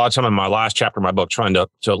spent a lot of time in my last chapter of my book trying to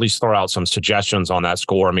at least throw out some suggestions on that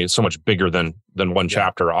score. It's so much bigger than one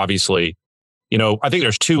chapter, obviously. I think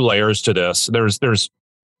there's two layers to this. There's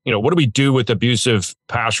what do we do with abusive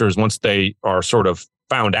pastors once they are sort of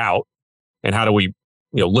found out? And how do we,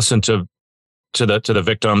 listen to the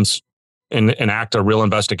victims and act a real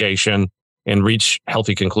investigation and reach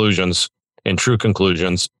healthy conclusions and true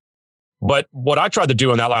conclusions? But what I tried to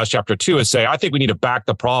do in that last chapter too is say, I think we need to back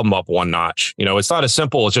the problem up one notch. It's not as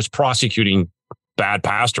simple as just prosecuting bad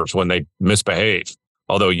pastors when they misbehave,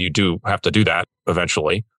 although you do have to do that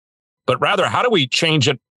eventually. But rather, how do we change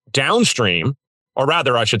it downstream, or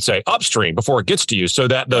rather, I should say upstream before it gets to you, so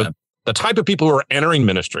that the type of people who are entering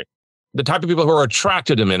ministry, the type of people who are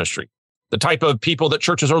attracted to ministry, the type of people that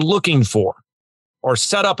churches are looking for are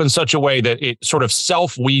set up in such a way that it sort of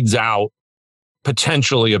self-weeds out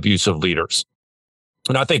potentially abusive leaders.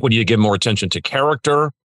 And I think we need to give more attention to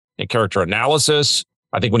character and character analysis.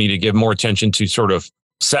 I think we need to give more attention to sort of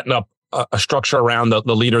setting up a structure around the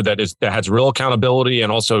leader that has real accountability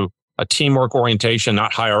and also a teamwork orientation,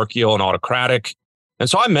 not hierarchical and autocratic. And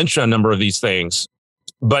so I mentioned a number of these things,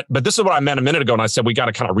 but this is what I meant a minute ago. And I said, we got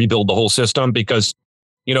to kind of rebuild the whole system because,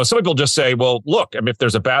 some people just say, well, look, if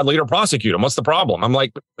there's a bad leader, prosecute him. What's the problem? I'm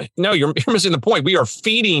like, no, you're missing the point. We are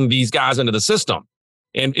feeding these guys into the system.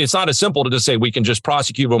 And it's not as simple to just say we can just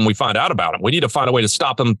prosecute when we find out about them. We need to find a way to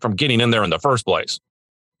stop them from getting in there in the first place.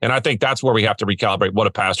 And I think that's where we have to recalibrate what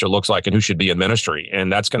a pastor looks like and who should be in ministry.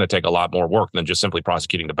 And that's going to take a lot more work than just simply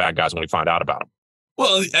prosecuting the bad guys when we find out about them.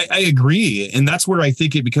 Well, I agree. And that's where I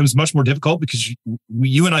think it becomes much more difficult because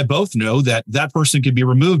you and I both know that person could be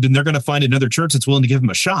removed and they're going to find another church that's willing to give them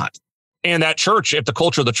a shot. And that church, if the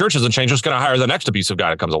culture of the church hasn't changed, is going to hire the next abusive guy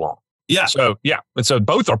that comes along. Yeah. So, yeah. And so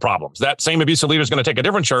both are problems. That same abusive leader is going to take a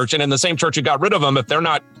different church. And in the same church who got rid of them, if they're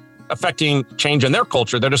not affecting change in their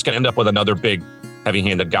culture, they're just going to end up with another big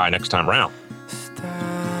heavy-handed guy next time around.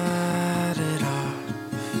 Started off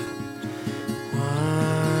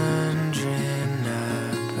wandering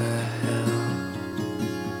up a hill.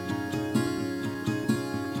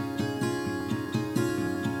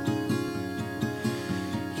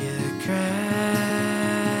 You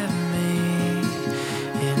grab me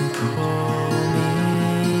and pull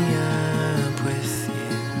me up with you.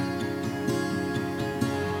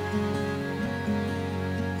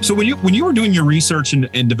 So when you were doing your research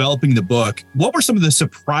and developing the book, what were some of the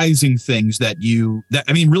surprising things that you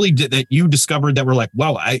discovered that were like,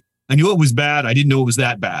 wow, I knew it was bad. I didn't know it was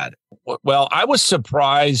that bad. Well, I was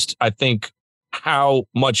surprised, I think, how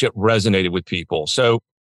much it resonated with people. So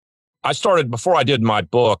I started, before I did my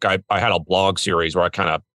book, I had a blog series where I kind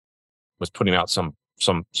of was putting out some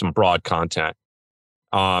broad content.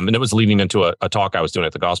 And it was leading into a talk I was doing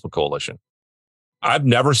at the Gospel Coalition. I've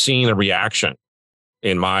never seen a reaction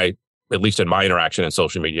at least in my interaction in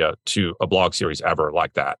social media, to a blog series ever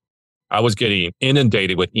like that. I was getting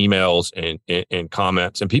inundated with emails and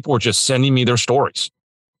comments, and people were just sending me their stories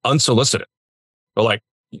unsolicited. They're like,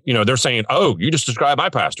 they're saying, oh, you just described my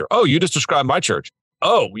pastor. Oh, you just described my church.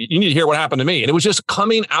 Oh, you need to hear what happened to me. And it was just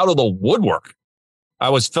coming out of the woodwork. I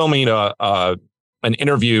was filming an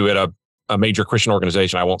interview at a major Christian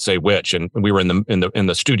organization. I won't say which. And we were in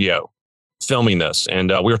the studio filming this. And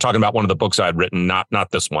we were talking about one of the books I'd written, not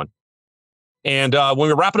this one. And when we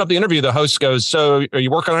were wrapping up the interview, the host goes, so are you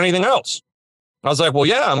working on anything else? I was like, well,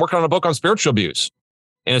 yeah, I'm working on a book on spiritual abuse.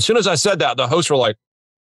 And as soon as I said that, the hosts were like,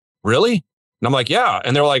 really? And I'm like, yeah.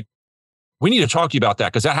 And they're like, we need to talk to you about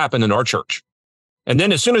that because that happened in our church. And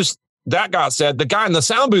then as soon as that got said, the guy in the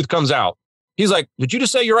sound booth comes out. He's like, did you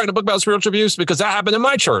just say you're writing a book about spiritual abuse? Because that happened in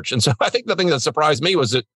my church. And so I think the thing that surprised me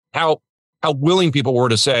was that how willing people were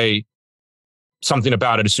to say something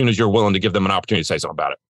about it as soon as you're willing to give them an opportunity to say something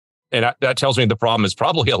about it. And that tells me the problem is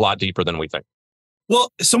probably a lot deeper than we think. Well,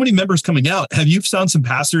 so many members coming out. Have you found some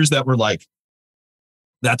pastors that were like,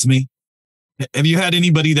 that's me? Have you had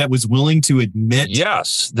anybody that was willing to admit?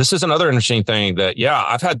 Yes. This is another interesting thing that,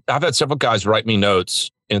 I've had several guys write me notes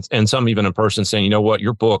and some even in person saying, you know what,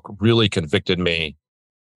 your book really convicted me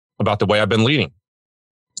about the way I've been leading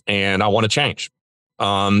and I want to change.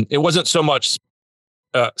 It wasn't so much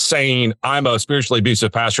saying I'm a spiritually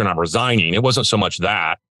abusive pastor and I'm resigning. It wasn't so much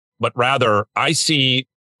that, but rather I see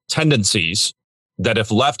tendencies that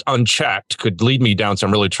if left unchecked could lead me down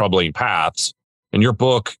some really troubling paths. And your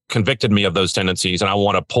book convicted me of those tendencies, and I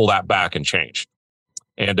want to pull that back and change.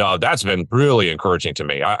 And that's been really encouraging to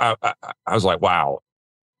me. I was like, wow,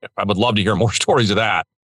 I would love to hear more stories of that.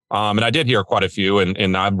 And I did hear quite a few,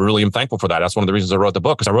 and I really am thankful for that. That's one of the reasons I wrote the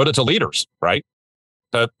book, because I wrote it to leaders, right?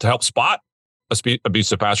 To help spot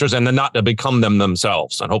abusive pastors and then not to become them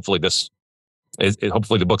themselves. And hopefully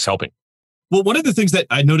hopefully the book's helping. Well, one of the things that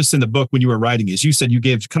I noticed in the book when you were writing is you said you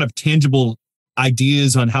gave kind of tangible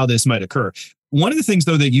ideas on how this might occur. One of the things,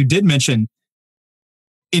 though, that you did mention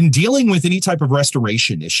in dealing with any type of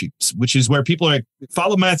restoration issues, which is where people are like,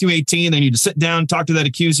 follow Matthew 18, they need to sit down, talk to that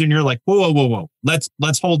accuser, and you're like, whoa.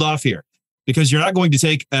 Let's hold off here, because you're not going to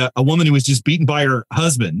take a woman who was just beaten by her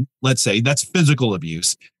husband, let's say, that's physical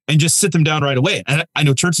abuse, and just sit them down right away. And I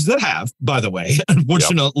know churches that have, by the way,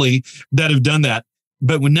 unfortunately, that have done that.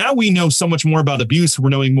 But when now we know so much more about abuse, we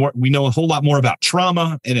know a whole lot more about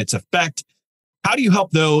trauma and its effect. How do you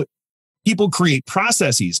help, though, people create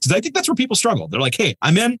processes? Because I think that's where people struggle. They're like, hey,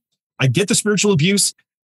 I'm in, I get the spiritual abuse.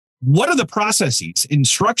 What are the processes and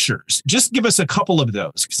structures? Just give us a couple of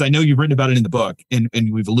those, because I know you've written about it in the book and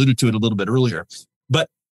we've alluded to it a little bit earlier. But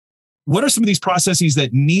what are some of these processes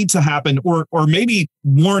that need to happen, or maybe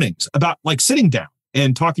warnings about, like, sitting down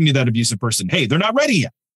and talking to that abusive person? Hey, they're not ready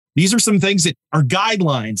yet. These are some things that are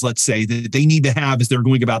guidelines, let's say, that they need to have as they're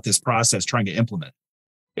going about this process, trying to implement.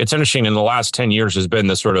 It's interesting. In the last 10 years, has been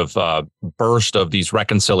this sort of burst of these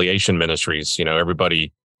reconciliation ministries. You know,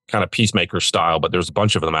 everybody kind of peacemaker style, but there's a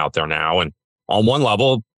bunch of them out there now. And on one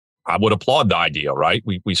level, I would applaud the idea, right?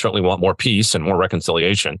 We certainly want more peace and more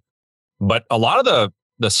reconciliation. But a lot of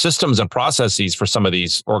the systems and processes for some of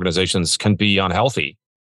these organizations can be unhealthy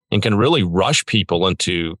and can really rush people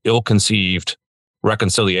into ill-conceived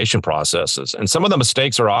reconciliation processes. And some of the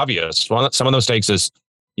mistakes are obvious. Some of the mistakes is,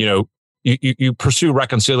 you know, you pursue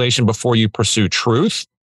reconciliation before you pursue truth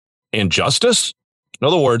and justice. In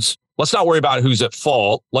other words, let's not worry about who's at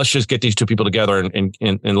fault. Let's just get these two people together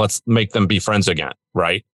and let's make them be friends again,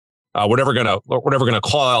 right? We're never gonna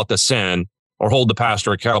call out the sin or hold the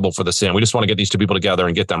pastor accountable for the sin. We just want to get these two people together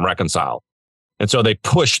and get them reconciled. And so they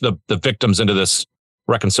push the victims into this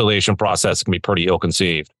reconciliation process. It can be pretty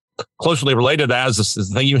ill-conceived. Closely related to that is the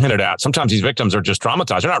thing you hinted at. Sometimes these victims are just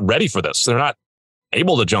traumatized. They're not ready for this. They're not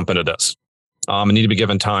able to jump into this and need to be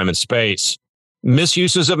given time and space.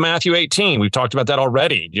 Misuses of Matthew 18. We've talked about that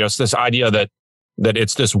already. Just this idea that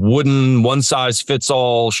it's this wooden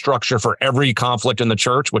one-size-fits-all structure for every conflict in the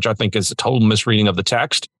church, which I think is a total misreading of the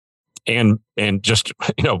text and just,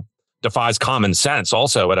 you know, defies common sense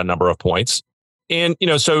also at a number of points. And, you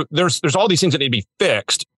know, so there's all these things that need to be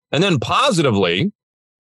fixed. And then positively,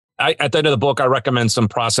 at the end of the book, I recommend some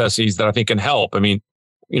processes that I think can help. I mean,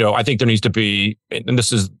 you know, I think there needs to be, and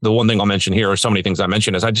this is the one thing I'll mention here, or so many things I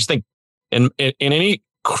mentioned, is I just think in any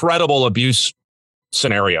credible abuse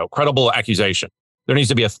scenario, credible accusation, there needs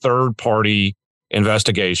to be a third party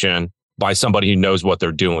investigation by somebody who knows what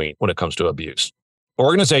they're doing when it comes to abuse.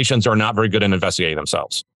 Organizations are not very good at investigating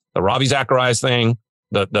themselves. The Ravi Zacharias thing,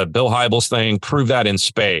 the Bill Hybels thing, proved that in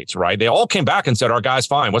spades, right? They all came back and said, our guy's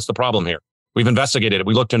fine. What's the problem here? We've investigated it.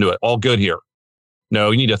 We looked into it. All good here.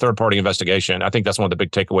 No, you need a third-party investigation. I think that's one of the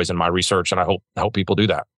big takeaways in my research, and I hope people do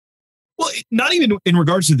that. Well, not even in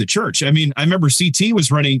regards to the church. I mean, I remember CT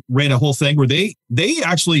ran a whole thing where they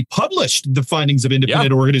actually published the findings of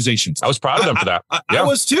independent organizations. I was proud of them for that. I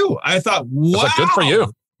was too. I thought, wow, good for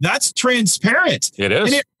you. That's transparent. It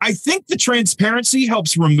is. And I think the transparency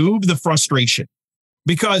helps remove the frustration,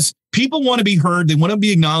 because people want to be heard. They want to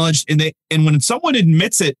be acknowledged. And when someone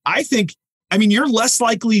admits it, you're less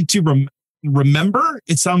likely to remember.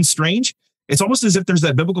 It sounds strange. It's almost as if there's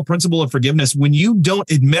that biblical principle of forgiveness. When you don't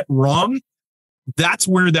admit wrong, that's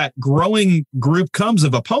where that growing group comes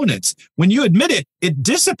of opponents. When you admit it, it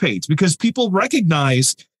dissipates, because people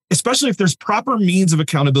recognize, especially if there's proper means of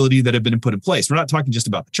accountability that have been put in place. We're not talking just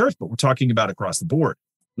about the church, but we're talking about across the board.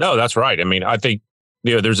 No, that's right. I mean, I think,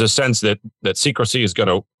 you know, there's a sense that secrecy is going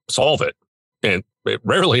to solve it, and it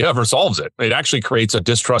rarely ever solves it. It actually creates a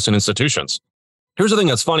distrust in institutions. Here's the thing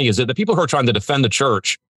that's funny is that the people who are trying to defend the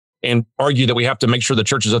church and argue that we have to make sure the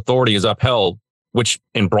church's authority is upheld, which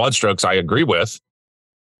in broad strokes I agree with,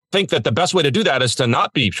 think that the best way to do that is to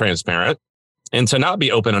not be transparent and to not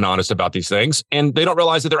be open and honest about these things. And they don't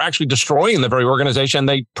realize that they're actually destroying the very organization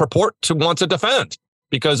they purport to want to defend.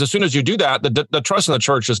 Because as soon as you do that, the trust in the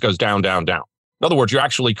church just goes down, down, down. In other words, you're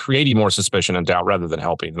actually creating more suspicion and doubt rather than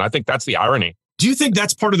helping. And I think that's the irony Do you think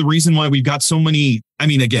that's part of the reason why we've got so many? I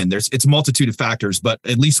mean, again, it's a multitude of factors, but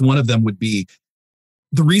at least one of them would be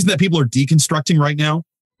the reason that people are deconstructing right now.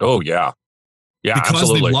 Oh, yeah. Yeah, because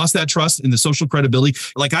absolutely. they've lost that trust in the social credibility.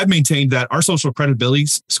 Like I've maintained that our social credibility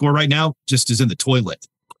score right now just is in the toilet.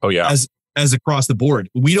 Oh, yeah. As across the board.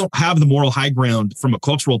 We don't have the moral high ground from a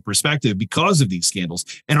cultural perspective because of these scandals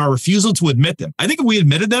and our refusal to admit them. I think if we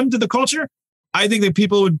admitted them to the culture, I think that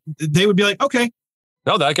people would be like, okay.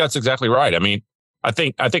 No, that's exactly right. I mean, I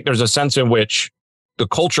think there's a sense in which the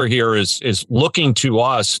culture here is looking to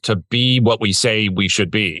us to be what we say we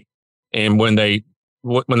should be. And when they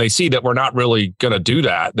see that we're not really going to do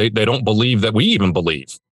that, they don't believe that we even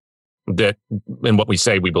believe that in what we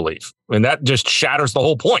say we believe. And that just shatters the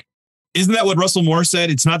whole point. Isn't that what Russell Moore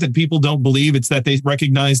said? It's not that people don't believe, it's that they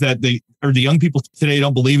recognize that the young people today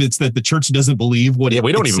don't believe. It's that the church doesn't believe what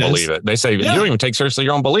we don't even says. believe it. They say you don't even take seriously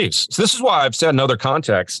your own beliefs. So this is why I've said in other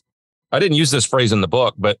contexts, I didn't use this phrase in the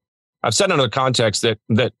book, but I've said in other contexts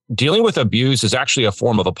that dealing with abuse is actually a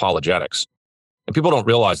form of apologetics. And people don't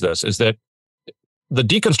realize this, is that the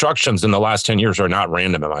deconstructions in the last 10 years are not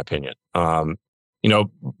random, in my opinion.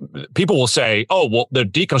 People will say, oh, well, they're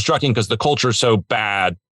deconstructing because the culture is so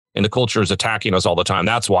bad and the culture is attacking us all the time.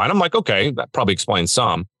 That's why. And I'm like, okay, that probably explains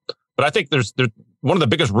some. But I think there's one of the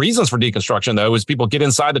biggest reasons for deconstruction, though, is people get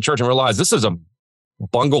inside the church and realize this is a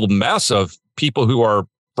bungled mess of people who are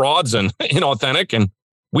frauds and inauthentic. And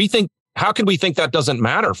we think, how can we think that doesn't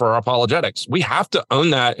matter for our apologetics? We have to own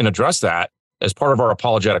that and address that as part of our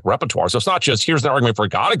apologetic repertoire. So it's not just here's the argument for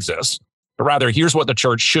God exists, but rather here's what the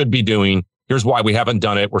church should be doing. Here's why we haven't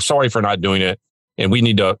done it. We're sorry for not doing it. And we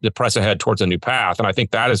need to press ahead towards a new path. And I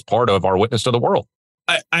think that is part of our witness to the world.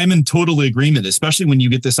 I'm in total agreement, especially when you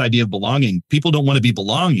get this idea of belonging. People don't want to be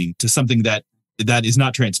belonging to something that is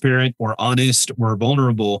not transparent or honest or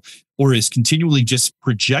vulnerable, or is continually just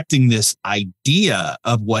projecting this idea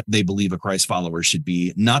of what they believe a Christ follower should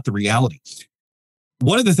be, not the reality.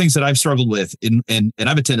 One of the things that I've struggled with, and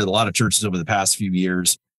I've attended a lot of churches over the past few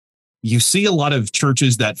years, you see a lot of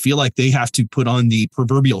churches that feel like they have to put on the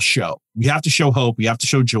proverbial show. We have to show hope. We have to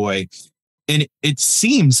show joy. And it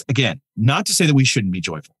seems, again, not to say that we shouldn't be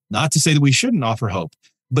joyful, not to say that we shouldn't offer hope,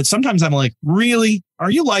 but sometimes I'm like, really? Are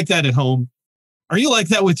you like that at home? Are you like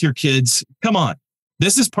that with your kids? Come on.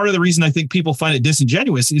 This is part of the reason I think people find it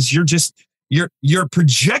disingenuous is you're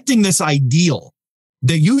projecting this ideal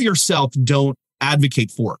that you yourself don't advocate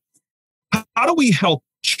for. How do we help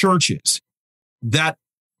churches that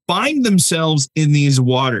find themselves in these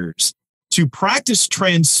waters to practice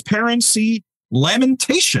transparency,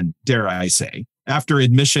 lamentation, dare I say, after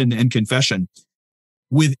admission and confession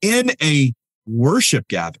within a worship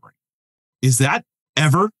gathering? Is that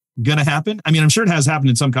ever going to happen? I mean, I'm sure it has happened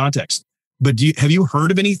in some context, but have you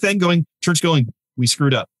heard of anything church going, we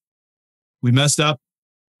screwed up, we messed up,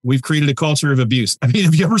 we've created a culture of abuse? I mean,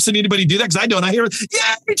 have you ever seen anybody do that? Because I don't. I hear,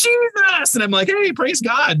 yeah, Jesus, and I'm like, hey, praise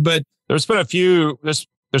God. But there's been a few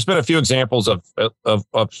examples of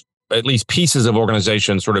at least pieces of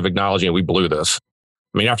organizations sort of acknowledging we blew this.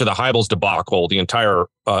 I mean, after the Hybels debacle, the entire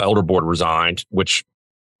elder board resigned, which,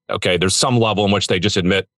 okay, there's some level in which they just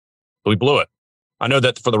admit we blew it. I know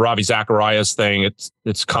that for the Ravi Zacharias thing,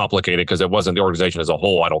 it's complicated because it wasn't the organization as a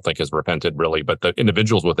whole, I don't think, has repented really, but the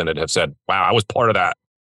individuals within it have said, wow, I was part of that.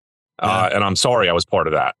 And I'm sorry I was part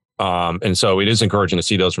of that. And so it is encouraging to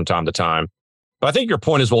see those from time to time. But I think your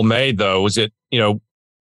point is well made, though, is that,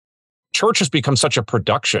 church has become such a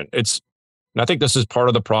production. And I think this is part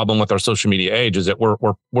of the problem with our social media age is that we're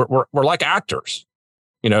like actors,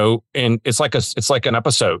 and it's like an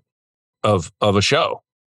episode of a show.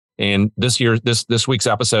 And this week's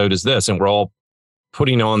episode is this, and we're all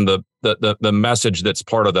putting on the message that's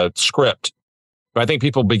part of the script. But I think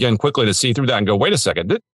people begin quickly to see through that and go, wait a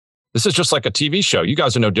second, this is just like a TV show. You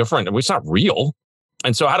guys are no different. It's not real.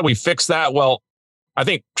 And so how do we fix that? Well, I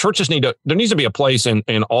think churches there needs to be a place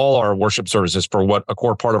in all our worship services for what a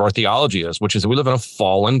core part of our theology is, which is that we live in a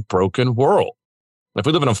fallen, broken world. If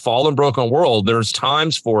we live in a fallen, broken world, there's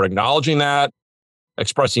times for acknowledging that,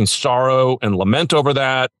 expressing sorrow and lament over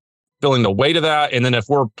that, feeling the weight of that. And then if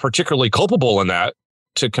we're particularly culpable in that,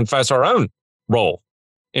 to confess our own role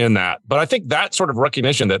in that. But I think that sort of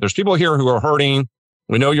recognition that there's people here who are hurting.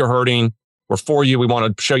 We know you're hurting. We're for you. We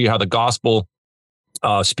want to show you how the gospel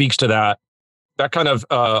speaks to that. That kind of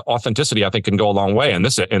authenticity, I think, can go a long way in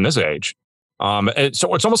this age. So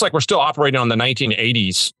it's almost like we're still operating on the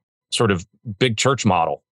 1980s sort of big church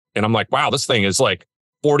model. And I'm like, wow, this thing is like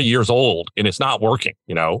 40 years old and it's not working.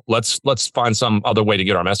 Let's find some other way to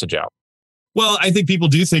get our message out. Well, I think people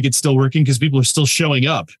do think it's still working because people are still showing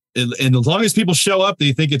up. And as long as people show up,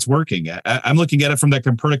 they think it's working. I'm looking at it from that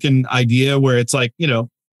Copernican idea where it's like,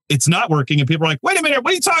 it's not working. And people are like, wait a minute,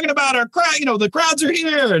 what are you talking about? Our crowd, the crowds are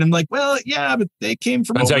here. And I'm like, well, yeah, but they came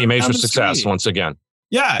from. That's how you measure down the success street. once again.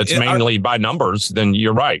 Yeah. If it's mainly by numbers, then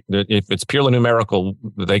you're right. If it's purely numerical,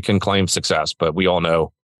 they can claim success. But we all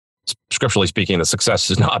know, scripturally speaking, the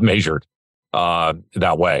success is not measured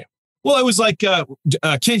that way. Well, it was like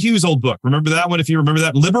Kent Hughes' old book. Remember that one? If you remember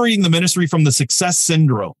that, Liberating the Ministry from the Success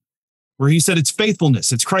Syndrome, where he said it's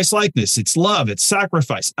faithfulness, it's Christ-likeness, it's love, it's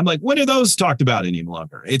sacrifice. I'm like, when are those talked about any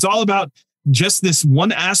longer? It's all about just this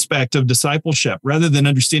one aspect of discipleship rather than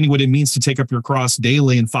understanding what it means to take up your cross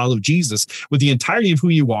daily and follow Jesus with the entirety of who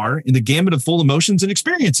you are in the gamut of full emotions and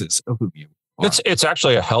experiences of who you are. It's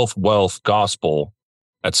actually a health, wealth gospel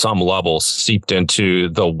at some level seeped into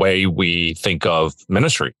the way we think of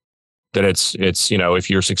ministry. That it's if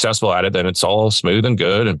you're successful at it, then it's all smooth and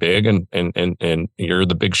good and big and you're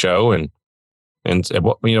the big show and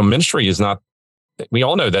ministry is not. We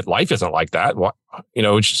all know that life isn't like that.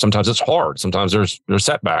 Sometimes it's hard. Sometimes there's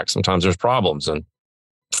setbacks. Sometimes there's problems. And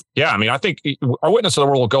yeah, I think our witness to the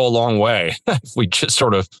world will go a long way if we just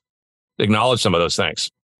sort of acknowledge some of those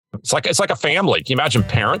things. It's like a family. Can you imagine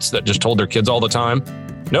parents that just told their kids all the time,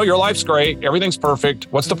 no, your life's great. Everything's perfect.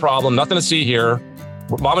 What's the problem? Nothing to see here.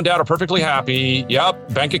 Mom and dad are perfectly happy.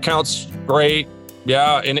 Yep. Bank account's great.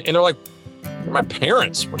 Yeah. And they're like, you're my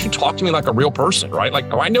parents. Why don't you talk to me like a real person, right?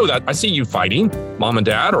 Like, oh, I know that. I see you fighting, mom and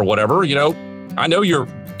dad or whatever. I know you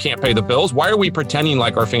can't pay the bills. Why are we pretending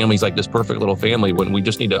like our family's like this perfect little family when we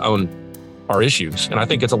just need to own our issues? And I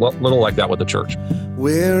think it's a little like that with the church.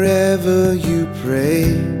 Wherever you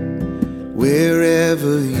pray,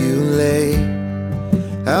 wherever you lay,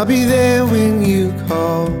 I'll be there when you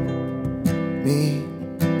call me.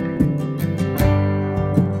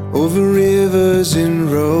 Over rivers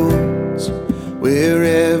and roads,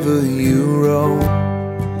 wherever you roam,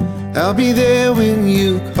 I'll be there when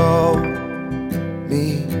you call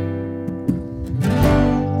me.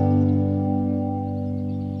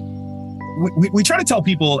 We try to tell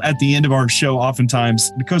people at the end of our show,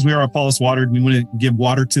 oftentimes, because we are Apollos Watered, we want to give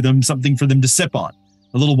water to them, something for them to sip on,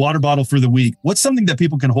 a little water bottle for the week. What's something that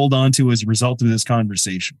people can hold on to as a result of this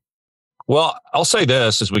conversation? Well, I'll say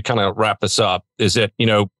this as we kind of wrap this up, is that,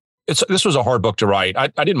 this was a hard book to write. I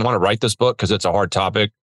didn't want to write this book because it's a hard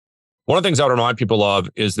topic. One of the things I would remind people of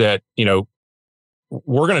is that,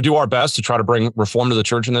 we're going to do our best to try to bring reform to the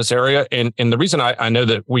church in this area. And the reason I know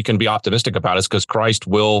that we can be optimistic about it is because Christ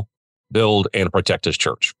will build and protect his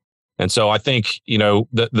church. And so I think,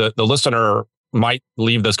 the listener might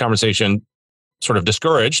leave this conversation sort of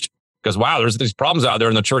discouraged because, wow, there's these problems out there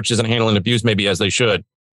and the church isn't handling abuse maybe as they should.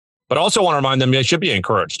 But I also want to remind them they should be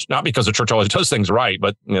encouraged, not because the church always does things right,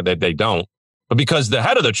 but they don't, but because the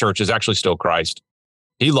head of the church is actually still Christ.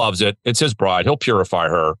 He loves it. It's his bride. He'll purify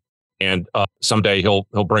her. And someday he'll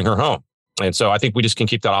bring her home. And so I think we just can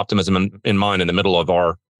keep that optimism in mind in the middle of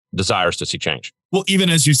our desires to see change. Well, even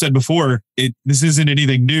as you said before, this isn't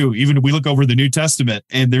anything new. Even if we look over the New Testament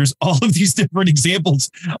and there's all of these different examples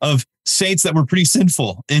of saints that were pretty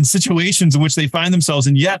sinful in situations in which they find themselves.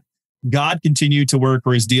 And yet God continued to work,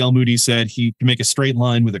 or as D.L. Moody said, he can make a straight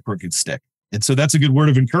line with a crooked stick. And so that's a good word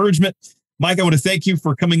of encouragement. Mike, I want to thank you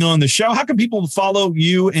for coming on the show. How can people follow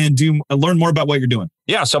you and learn more about what you're doing?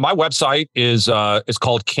 Yeah, so my website is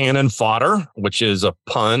called Canon Fodder, which is a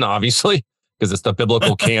pun, obviously, because it's the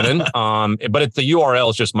biblical canon. But the URL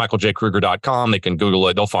is just michaeljkruger.com. They can Google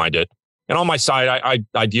it. They'll find it. And on my site,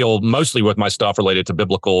 I deal mostly with my stuff related to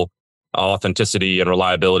biblical authenticity and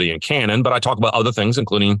reliability and canon, but I talk about other things,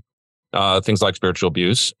 including things like spiritual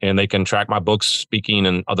abuse, and they can track my books, speaking,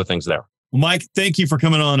 and other things there. Well, Mike, thank you for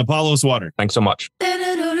coming on Apollos Watered. Thanks so much.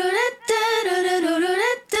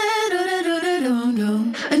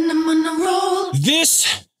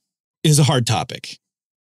 This is a hard topic.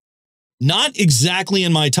 Not exactly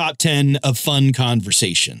in my top 10 of fun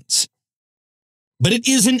conversations, but it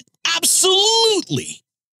is an absolutely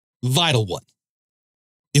vital one.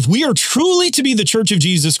 If we are truly to be the Church of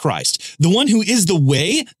Jesus Christ, the one who is the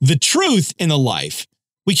way, the truth, and the life,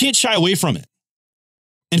 we can't shy away from it.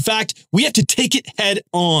 In fact, we have to take it head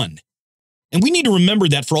on. And we need to remember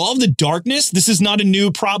that for all of the darkness, this is not a new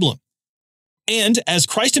problem. And as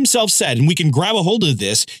Christ himself said, and we can grab a hold of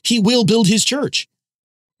this, he will build his church.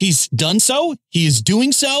 He's done so, he is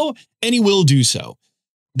doing so, and he will do so.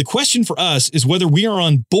 The question for us is whether we are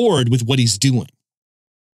on board with what he's doing.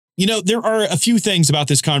 There are a few things about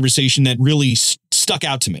this conversation that really stuck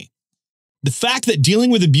out to me. The fact that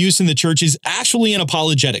dealing with abuse in the church is actually an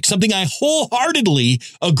apologetic, something I wholeheartedly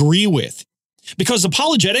agree with, because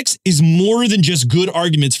apologetics is more than just good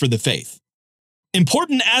arguments for the faith.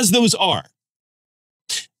 important as those are,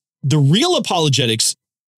 the real apologetics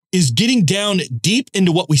is getting down deep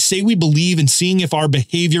into what we say we believe and seeing if our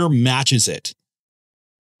behavior matches it.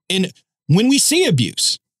 And when we see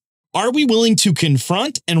abuse, are we willing to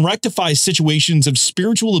confront and rectify situations of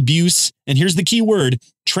spiritual abuse? And here's the key word,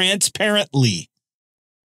 transparently.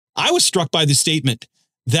 I was struck by the statement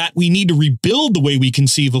that we need to rebuild the way we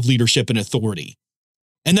conceive of leadership and authority,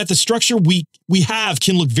 and that the structure we have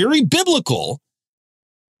can look very biblical,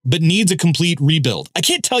 but needs a complete rebuild. I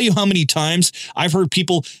can't tell you how many times I've heard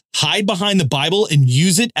people hide behind the Bible and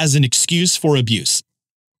use it as an excuse for abuse.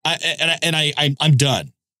 I'm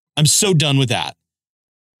done. I'm so done with that.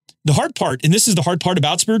 The hard part, and this is the hard part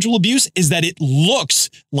about spiritual abuse, is that it looks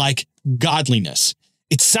like godliness.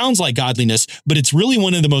 It sounds like godliness, but it's really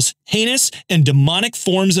one of the most heinous and demonic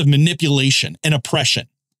forms of manipulation and oppression.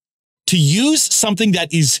 To use something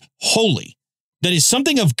that is holy, that is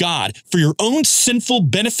something of God, for your own sinful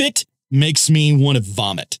benefit makes me want to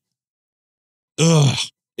vomit. Ugh,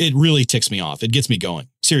 it really ticks me off. It gets me going.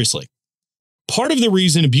 Seriously. Part of the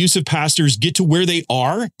reason abusive pastors get to where they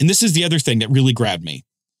are, and this is the other thing that really grabbed me,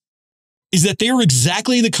 is that they are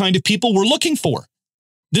exactly the kind of people we're looking for.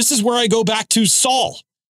 This is where I go back to Saul.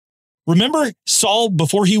 Remember Saul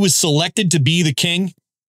before he was selected to be the king?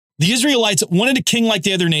 The Israelites wanted a king like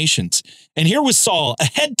the other nations. And here was Saul, a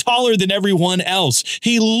head taller than everyone else.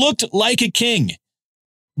 He looked like a king.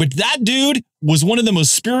 But that dude was one of the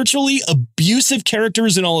most spiritually abusive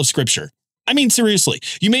characters in all of Scripture. I mean, seriously,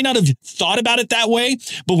 you may not have thought about it that way,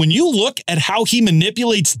 but when you look at how he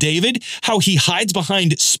manipulates David, how he hides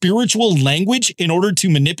behind spiritual language in order to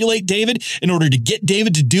manipulate David, in order to get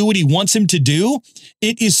David to do what he wants him to do,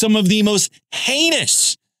 it is some of the most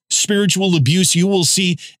heinous spiritual abuse you will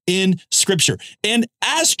see in Scripture. And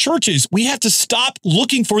as churches, we have to stop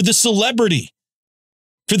looking for the celebrity,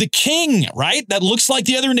 for the king, right? That looks like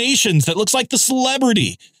the other nations, that looks like the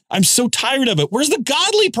celebrity. I'm so tired of it. Where's the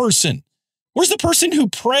godly person? Where's the person who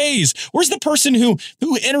prays? Where's the person who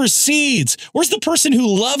intercedes? Where's the person who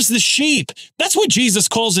loves the sheep? That's what Jesus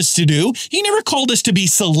calls us to do. He never called us to be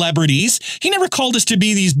celebrities. He never called us to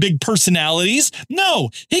be these big personalities. No,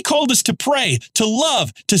 he called us to pray, to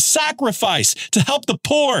love, to sacrifice, to help the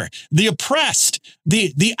poor, the oppressed,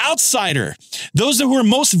 the outsider, those who are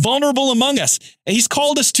most vulnerable among us. And he's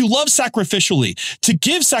called us to love sacrificially, to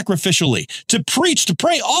give sacrificially, to preach, to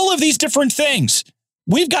pray, all of these different things.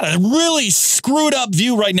 We've got a really screwed up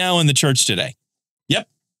view right now in the church today. Yep,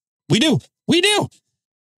 we do. We do.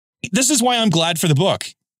 This is why I'm glad for the book.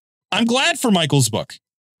 I'm glad for Michael's book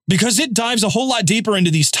because it dives a whole lot deeper into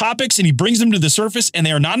these topics and he brings them to the surface and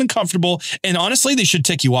they are not uncomfortable. And honestly, they should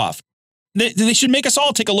tick you off. They should make us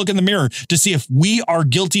all take a look in the mirror to see if we are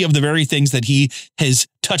guilty of the very things that he has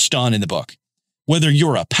touched on in the book. Whether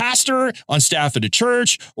you're a pastor on staff at a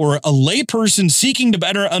church or a layperson seeking to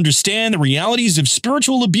better understand the realities of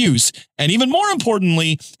spiritual abuse, and even more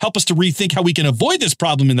importantly, help us to rethink how we can avoid this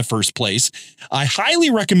problem in the first place, I highly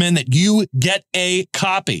recommend that you get a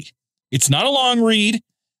copy. It's not a long read,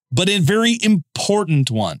 but a very important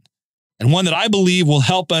one, and one that I believe will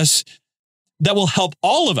help us, that will help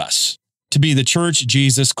all of us to be the church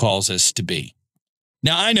Jesus calls us to be.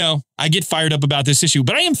 Now, I know I get fired up about this issue,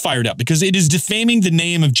 but I am fired up because it is defaming the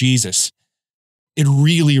name of Jesus. It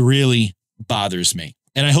really, really bothers me.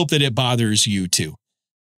 And I hope that it bothers you too,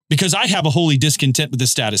 because I have a holy discontent with the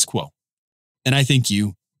status quo. And I think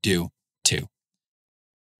you do too.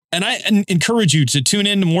 And I encourage you to tune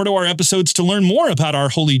in more to our episodes to learn more about our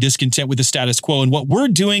holy discontent with the status quo and what we're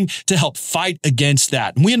doing to help fight against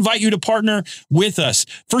that. And we invite you to partner with us.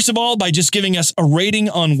 First of all, by just giving us a rating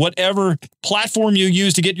on whatever platform you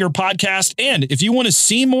use to get your podcast. And if you want to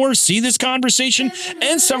see more, see this conversation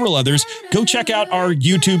and several others, go check out our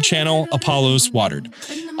YouTube channel, Apollos Watered.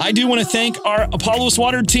 I do want to thank our Apollos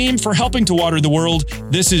Watered team for helping to water the world.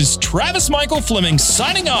 This is Travis Michael Fleming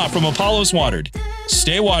signing off from Apollos Watered.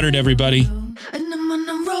 Stay watered, everybody.